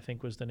Accord, I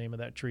think was the name of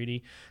that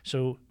treaty.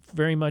 So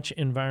very much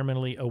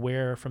environmentally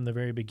aware from the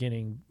very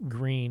beginning,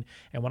 green.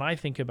 And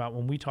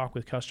when we talk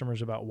with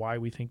customers about why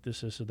we think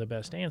this is the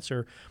best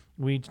answer,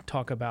 we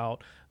talk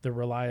about the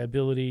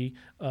reliability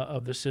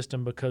of the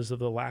system because of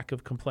the lack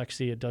of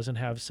complexity. It doesn't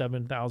have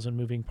 7,000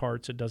 moving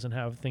parts. It doesn't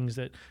have things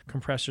that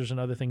compressors and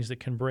other things that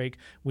can break.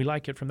 We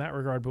like it from that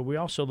regard, but we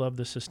also love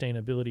the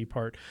sustainability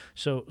part.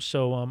 So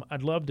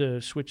I'd love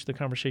to switch the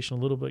conversation a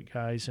little bit,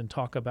 guys, and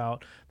talk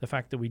about the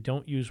fact that we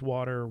don't use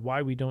water,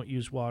 why we don't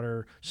use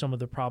water, some of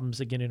the problems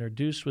that get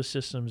introduced with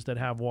systems that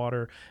have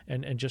water,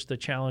 and just the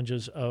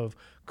challenges of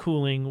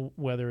cooling,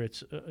 whether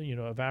it's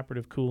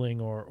evaporative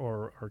cooling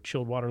or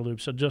chilled water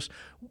loops. So just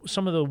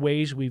some of the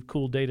ways we've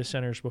cooled data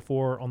centers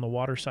before on the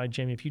water side.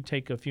 Jamie, if you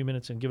take a few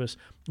minutes and give us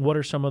what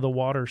are some of the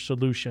water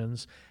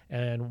solutions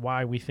and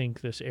why we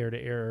think this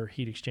air-to-air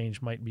heat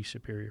exchange might be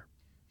superior.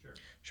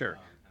 Sure.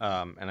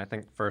 And I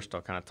think first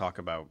I'll kind of talk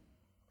about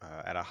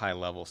at a high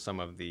level some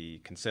of the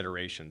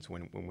considerations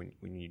when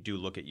you do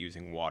look at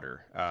using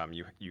water.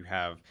 You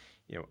have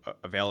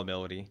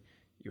availability,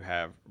 you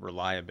have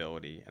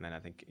reliability, and then I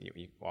think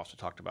you also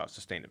talked about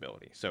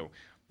sustainability. So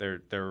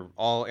they're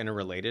all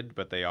interrelated,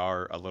 but they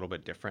are a little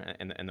bit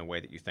different in the way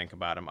that you think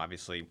about them.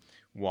 Obviously,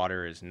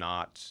 water is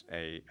not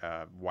a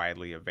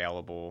widely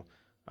available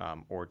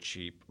or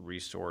cheap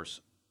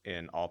resource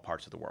in all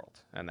parts of the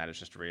world, and that is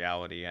just a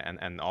reality,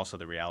 and also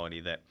the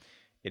reality that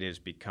it is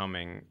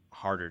becoming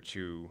harder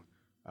to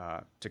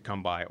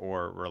come by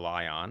or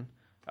rely on,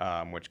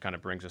 which kind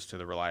of brings us to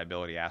the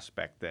reliability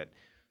aspect that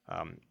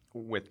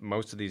with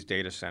most of these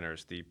data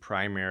centers, the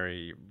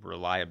primary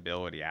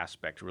reliability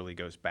aspect really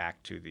goes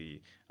back to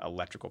the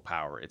electrical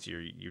power. It's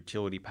your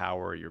utility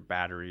power, your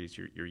batteries,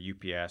 your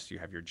UPS, you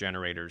have your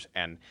generators,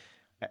 and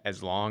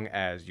as long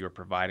as you're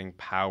providing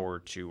power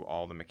to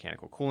all the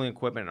mechanical cooling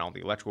equipment and all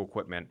the electrical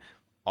equipment,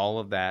 all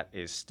of that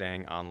is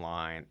staying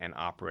online and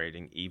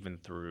operating even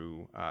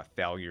through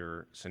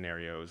failure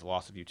scenarios,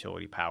 loss of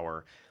utility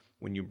power.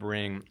 When you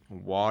bring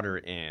water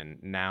in,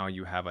 now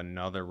you have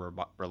another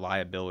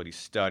reliability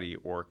study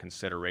or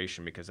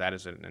consideration, because that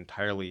is an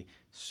entirely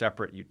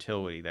separate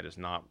utility that is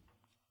not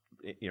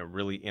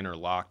really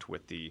interlocked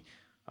with the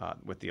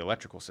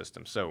electrical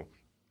system. So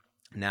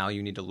now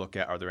you need to look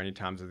at, are there any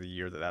times of the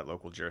year that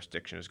local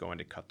jurisdiction is going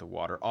to cut the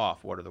water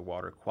off? What are the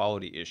water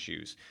quality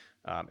issues?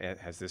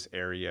 Has this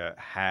area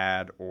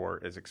had or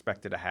is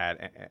expected to have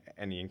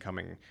any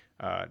incoming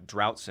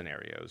drought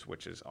scenarios,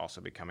 which is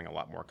also becoming a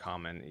lot more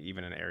common,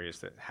 even in areas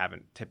that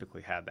haven't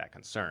typically had that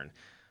concern?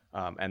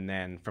 And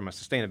then from a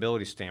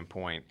sustainability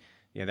standpoint,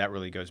 that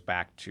really goes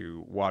back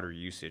to water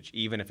usage.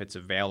 Even if it's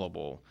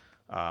available,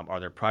 are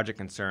there project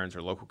concerns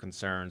or local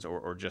concerns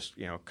or just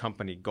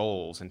company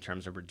goals in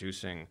terms of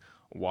reducing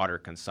water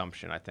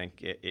consumption? I think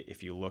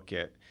if you look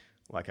at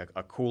like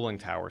a cooling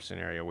tower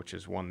scenario, which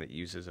is one that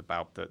uses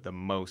about the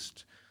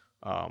most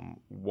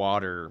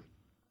water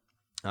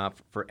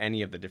for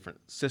any of the different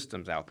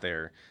systems out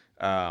there,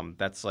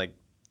 that's like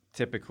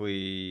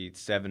typically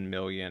 7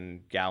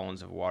 million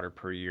gallons of water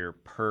per year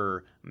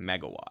per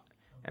megawatt.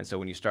 And so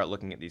when you start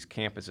looking at these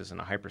campuses in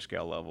a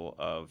hyperscale level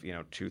of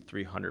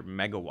 200-300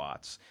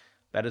 megawatts,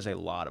 that is a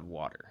lot of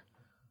water.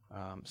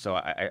 So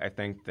I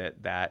think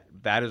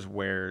that is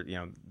where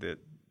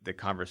the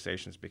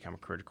conversations become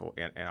critical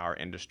in our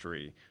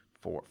industry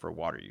for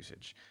water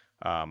usage.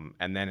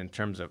 And then in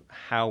terms of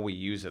how we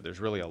use it, there's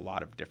really a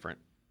lot of different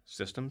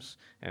systems,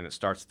 and it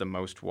starts the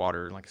most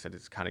water. Like I said,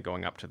 it's kind of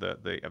going up to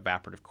the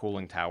evaporative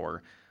cooling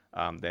tower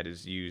that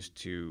is used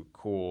to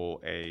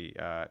cool a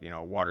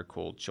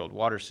water-cooled chilled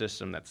water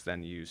system that's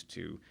then used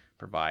to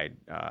provide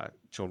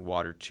chilled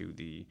water to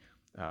the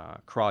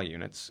crawl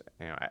units,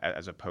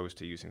 as opposed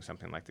to using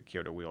something like the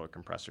Kyoto Wheeler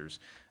compressors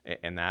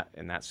in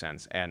that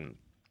sense. And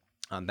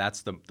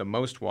that's the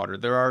most water.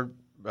 There are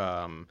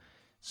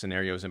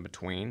scenarios in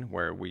between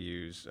where we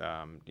use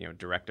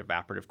direct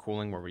evaporative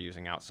cooling, where we're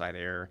using outside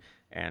air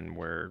and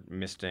we're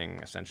misting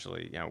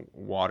essentially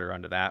water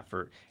under that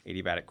for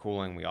adiabatic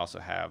cooling. We also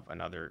have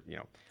another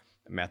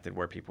method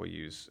where people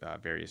use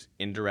various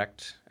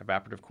indirect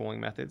evaporative cooling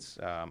methods,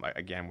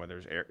 again, where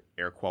there's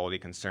air quality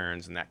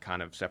concerns, and that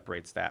kind of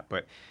separates that.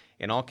 But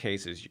in all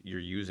cases, you're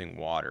using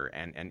water,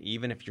 and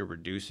even if you're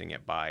reducing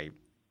it by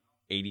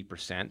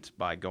 80%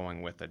 by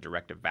going with a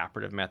direct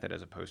evaporative method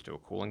as opposed to a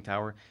cooling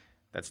tower,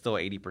 that's still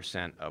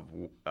 80%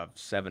 of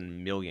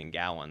 7 million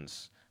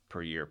gallons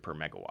per year per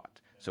megawatt.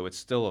 So it's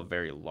still a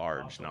very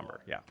large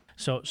number. Yeah.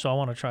 So I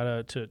want to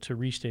try to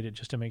restate it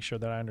just to make sure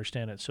that I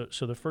understand it.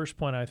 So the first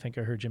point I think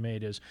I heard you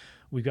made is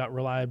we've got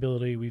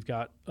reliability, we've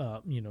got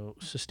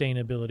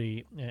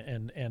sustainability,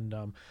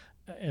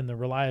 and the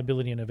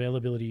reliability and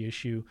availability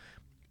issue.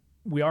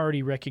 We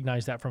already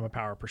recognize that from a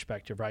power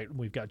perspective, right?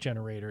 We've got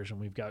generators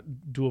and we've got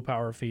dual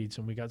power feeds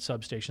and we've got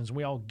substations. And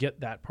we all get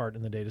that part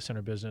in the data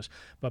center business.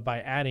 But by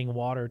adding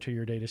water to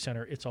your data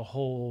center, it's a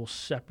whole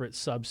separate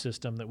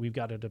subsystem that we've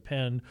got to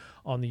depend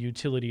on the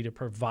utility to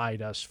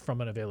provide us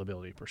from an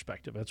availability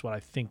perspective. That's what I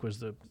think was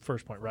the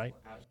first point, right?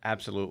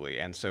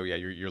 Absolutely. And so, yeah,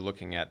 you're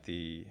looking at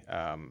the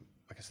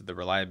like I said, the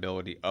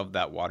reliability of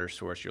that water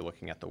source. You're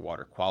looking at the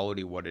water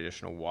quality. What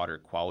additional water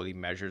quality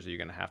measures are you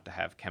going to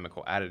have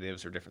chemical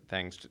additives or different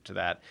things to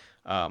that?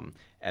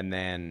 And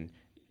then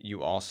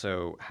you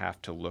also have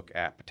to look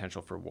at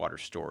potential for water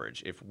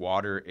storage. If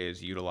water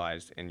is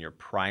utilized in your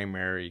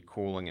primary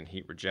cooling and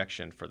heat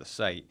rejection for the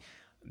site,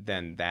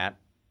 then that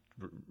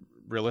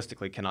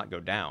realistically cannot go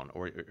down,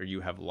 or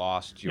you have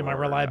lost your my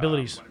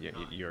reliabilities.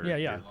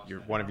 You're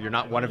one of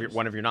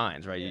your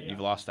nines, right? You've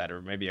lost that, or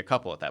maybe a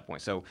couple at that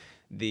point. So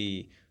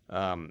the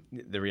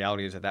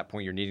reality is at that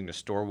point you're needing to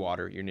store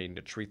water, you're needing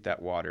to treat that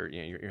water.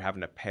 You're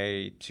having to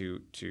pay to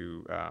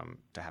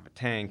have a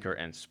tank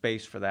and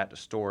space for that to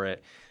store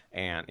it,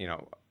 and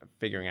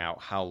figuring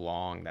out how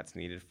long that's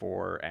needed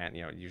for, and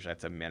usually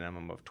that's a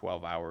minimum of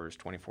 12 hours,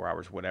 24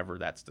 hours, whatever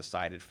that's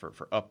decided for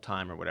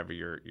uptime or whatever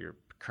your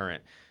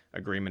current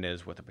agreement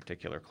is with a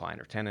particular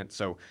client or tenant.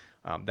 So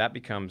that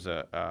becomes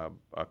a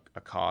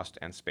cost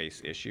and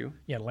space issue.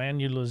 Yeah, land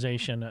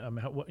utilization,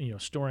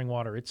 storing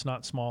water, it's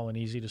not small and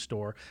easy to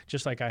store.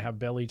 Just like I have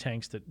belly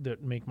tanks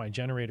that make my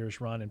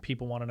generators run, and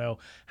people want to know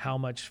how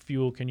much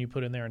fuel can you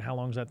put in there and how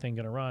long is that thing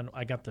going to run.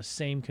 I got the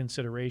same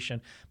consideration,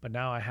 but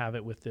now I have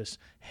it with this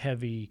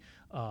heavy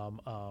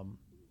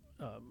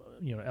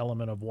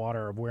element of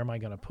water of where am I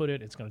going to put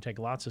it. It's going to take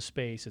lots of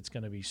space. It's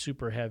going to be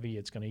super heavy.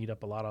 It's going to eat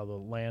up a lot of the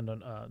land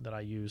that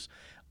I use,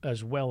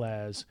 as well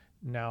as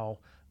now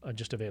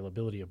just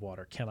availability of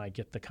water. Can I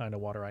get the kind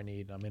of water I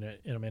need? I'm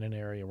in an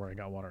area where I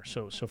got water.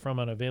 So from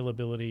an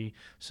availability,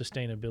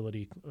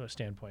 sustainability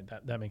standpoint,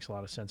 that makes a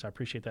lot of sense. I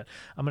appreciate that.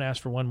 I'm going to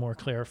ask for one more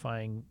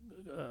clarifying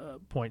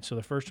point. So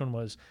the first one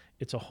was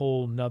it's a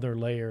whole nother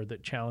layer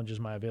that challenges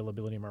my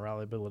availability and my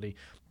reliability.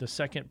 The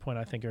second point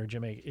I think I heard you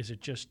make is it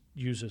just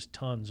uses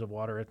tons of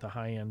water at the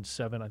high end.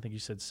 I think you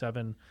said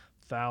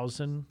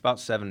 7,000? About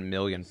 7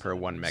 million per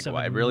 1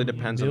 megawatt. It really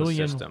depends on the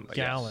system.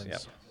 Gallons.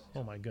 Yes, yep.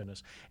 Oh my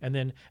goodness. And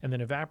then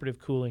evaporative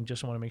cooling,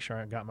 just want to make sure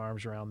I got my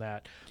arms around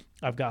that.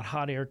 I've got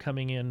hot air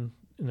coming in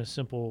a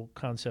simple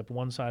concept,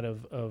 one side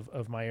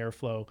of my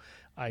airflow.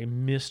 I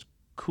mist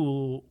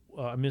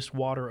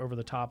water over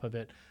the top of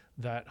it.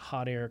 That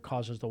hot air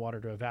causes the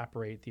water to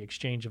evaporate. The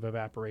exchange of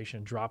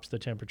evaporation drops the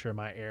temperature of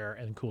my air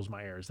and cools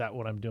my air. Is that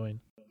what I'm doing?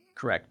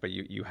 Correct, but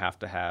you have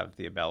to have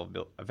the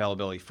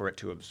availability for it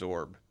to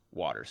absorb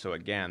water. So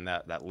again,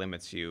 that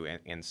limits you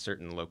in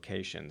certain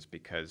locations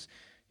because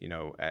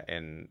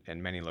in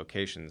many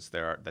locations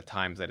there are the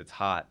times that it's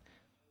hot,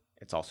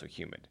 it's also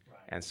humid, right.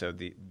 And so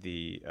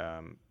the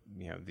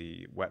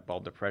wet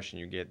bulb depression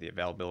you get, the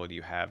availability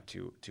you have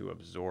to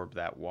absorb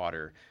that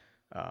water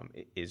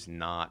is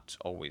not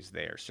always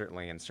there.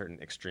 Certainly in certain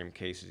extreme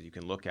cases you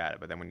can look at it,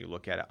 but then when you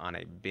look at it on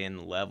a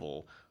bin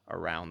level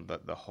around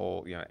the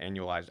whole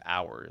annualized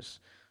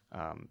hours,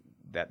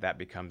 that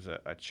becomes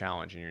a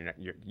challenge, and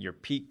your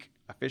peak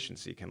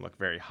efficiency can look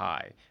very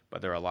high,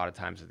 but there are a lot of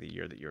times of the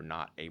year that you're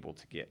not able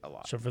to get a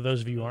lot. So for those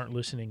of you who aren't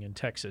listening in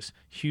Texas,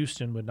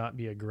 Houston would not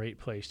be a great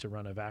place to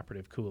run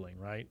evaporative cooling,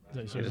 right?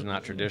 It is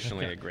not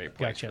traditionally a great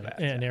place for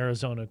that. And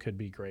Arizona could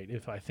be great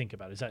if I think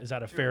about it. Is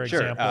that a fair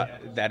sure.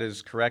 example? That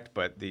is correct,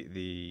 but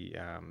the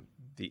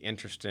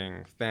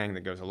interesting thing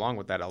that goes along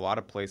with that, a lot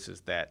of places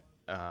that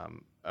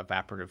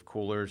evaporative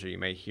coolers, or you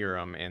may hear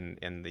them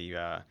in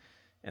the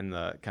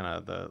kind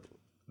of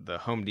the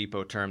Home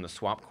Depot term, the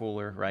swap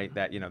cooler, right?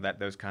 That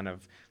those kind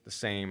of the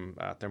same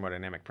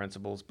thermodynamic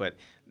principles, but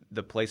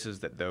the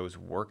places that those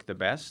work the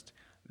best,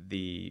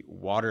 the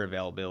water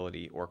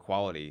availability or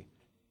quality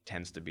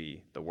tends to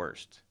be the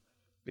worst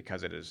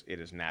because it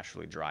is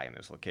naturally dry in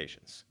those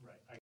locations. Right.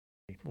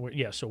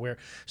 Yeah, so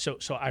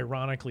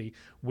ironically,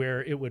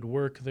 where it would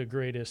work the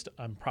greatest,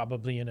 I'm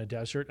probably in a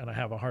desert, and I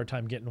have a hard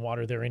time getting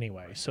water there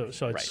anyway. So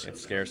it's right.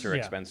 It's scarce or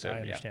expensive.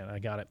 I understand. Yeah. I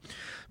got it,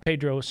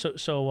 Pedro.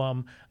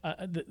 Tell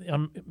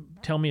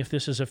me if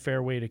this is a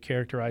fair way to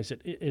characterize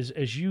it.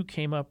 As you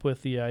came up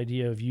with the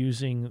idea of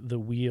using the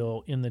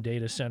wheel in the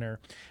data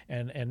center,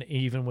 and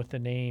even with the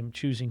name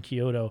choosing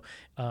Kyoto,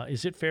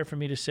 is it fair for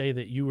me to say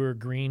that you were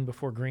green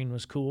before green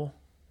was cool?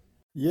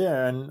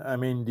 Yeah, and I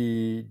mean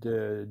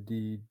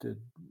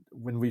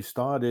when we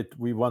started,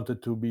 we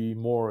wanted to be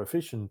more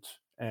efficient,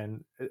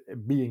 and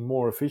being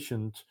more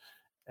efficient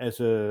as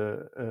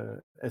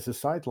a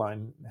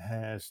sideline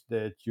has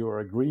that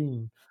you're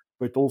green,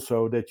 but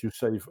also that you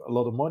save a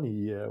lot of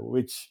money,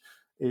 which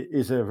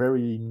is a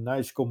very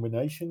nice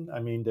combination. I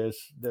mean,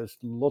 there's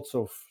lots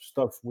of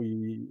stuff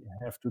we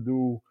have to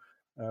do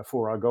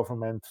for our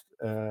government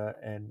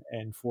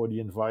and for the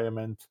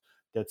environment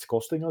that's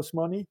costing us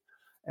money.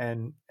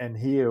 And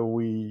here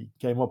we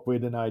came up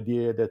with an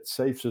idea that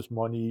saves us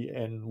money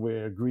and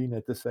we're green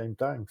at the same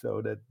time.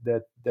 So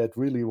that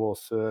really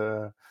was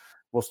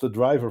the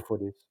driver for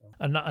this.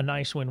 A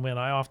nice win-win.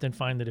 I often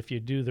find that if you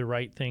do the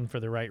right thing for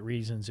the right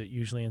reasons, it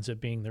usually ends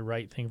up being the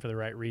right thing for the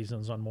right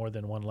reasons on more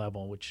than one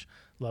level, which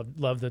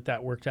love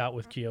that worked out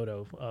with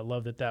Kyoto.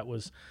 Love that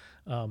was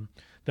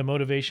the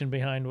motivation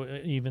behind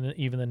even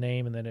the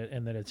name,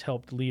 and that it's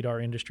helped lead our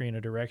industry in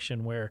a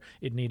direction where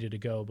it needed to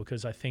go.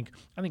 Because I think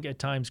at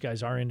times,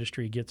 guys, our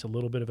industry gets a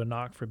little bit of a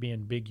knock for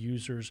being big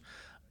users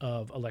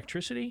of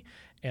electricity,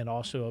 and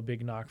also a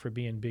big knock for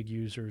being big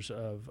users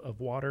of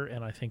water.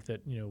 And I think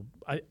that,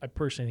 I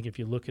personally think if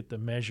you look at the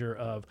measure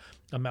of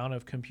amount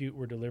of compute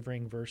we're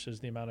delivering versus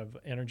the amount of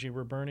energy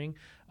we're burning,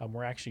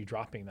 we're actually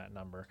dropping that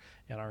number,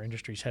 and our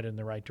industry's headed in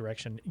the right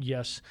direction.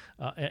 Yes,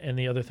 and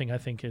the other thing I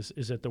think is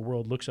that the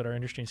world looks at our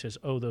industry and says,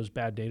 oh, those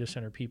bad data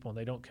center people, and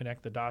they don't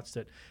connect the dots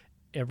that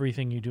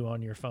everything you do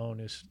on your phone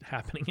is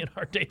happening in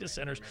our data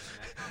centers.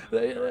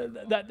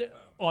 that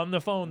on the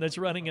phone that's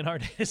running in our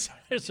data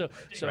centers. So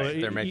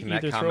they're making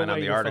that comment on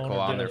the article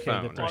on their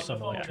phone. That there's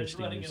some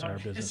electricity use in our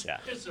business.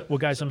 Well,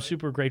 guys, I'm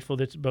super grateful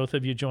that both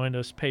of you joined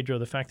us. Pedro,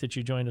 the fact that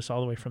you joined us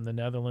all the way from the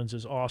Netherlands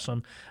is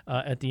awesome.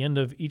 At the end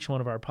of each one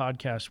of our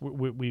podcasts,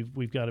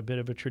 we've got a bit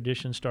of a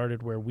tradition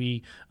started where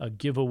we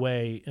give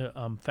away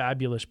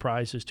fabulous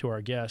prizes to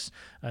our guests.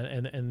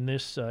 And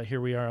this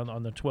here we are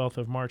on the 12th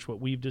of March. What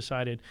we've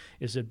decided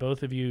is that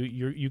both of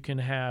you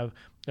can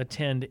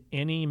attend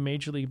any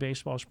Major League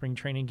Baseball spring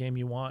training game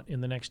you want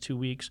in the next 2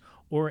 weeks,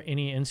 or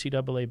any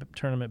NCAA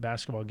tournament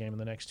basketball game in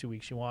the next 2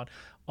 weeks you want,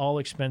 all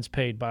expense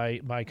paid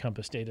by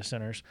Compass Data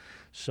Centers.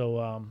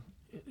 So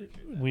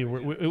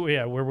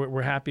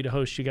we're happy to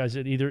host you guys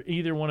at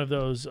either one of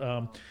those.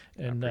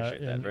 And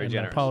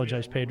I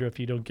apologize, Pedro, if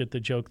you don't get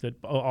the joke that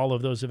all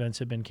of those events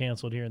have been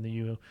canceled here in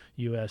the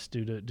U.S.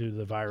 due to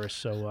the virus.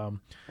 So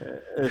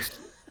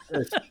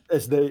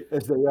as they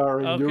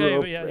are in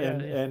Europe,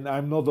 and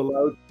I'm not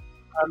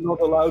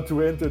allowed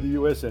to enter the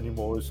US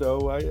anymore,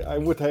 so I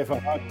would have a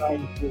hard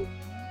time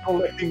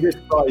collecting this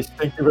prize.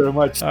 Thank you very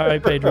much. All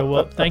right, Pedro.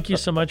 Well, thank you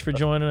so much for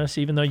joining us.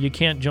 Even though you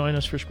can't join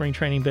us for spring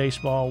training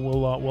baseball,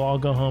 we'll all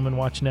go home and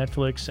watch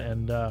Netflix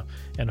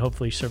and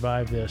hopefully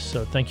survive this.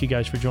 So thank you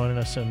guys for joining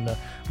us, and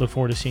look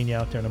forward to seeing you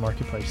out there in the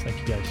marketplace.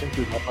 Thank you, guys. Thank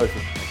you. My pleasure.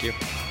 Thank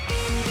you.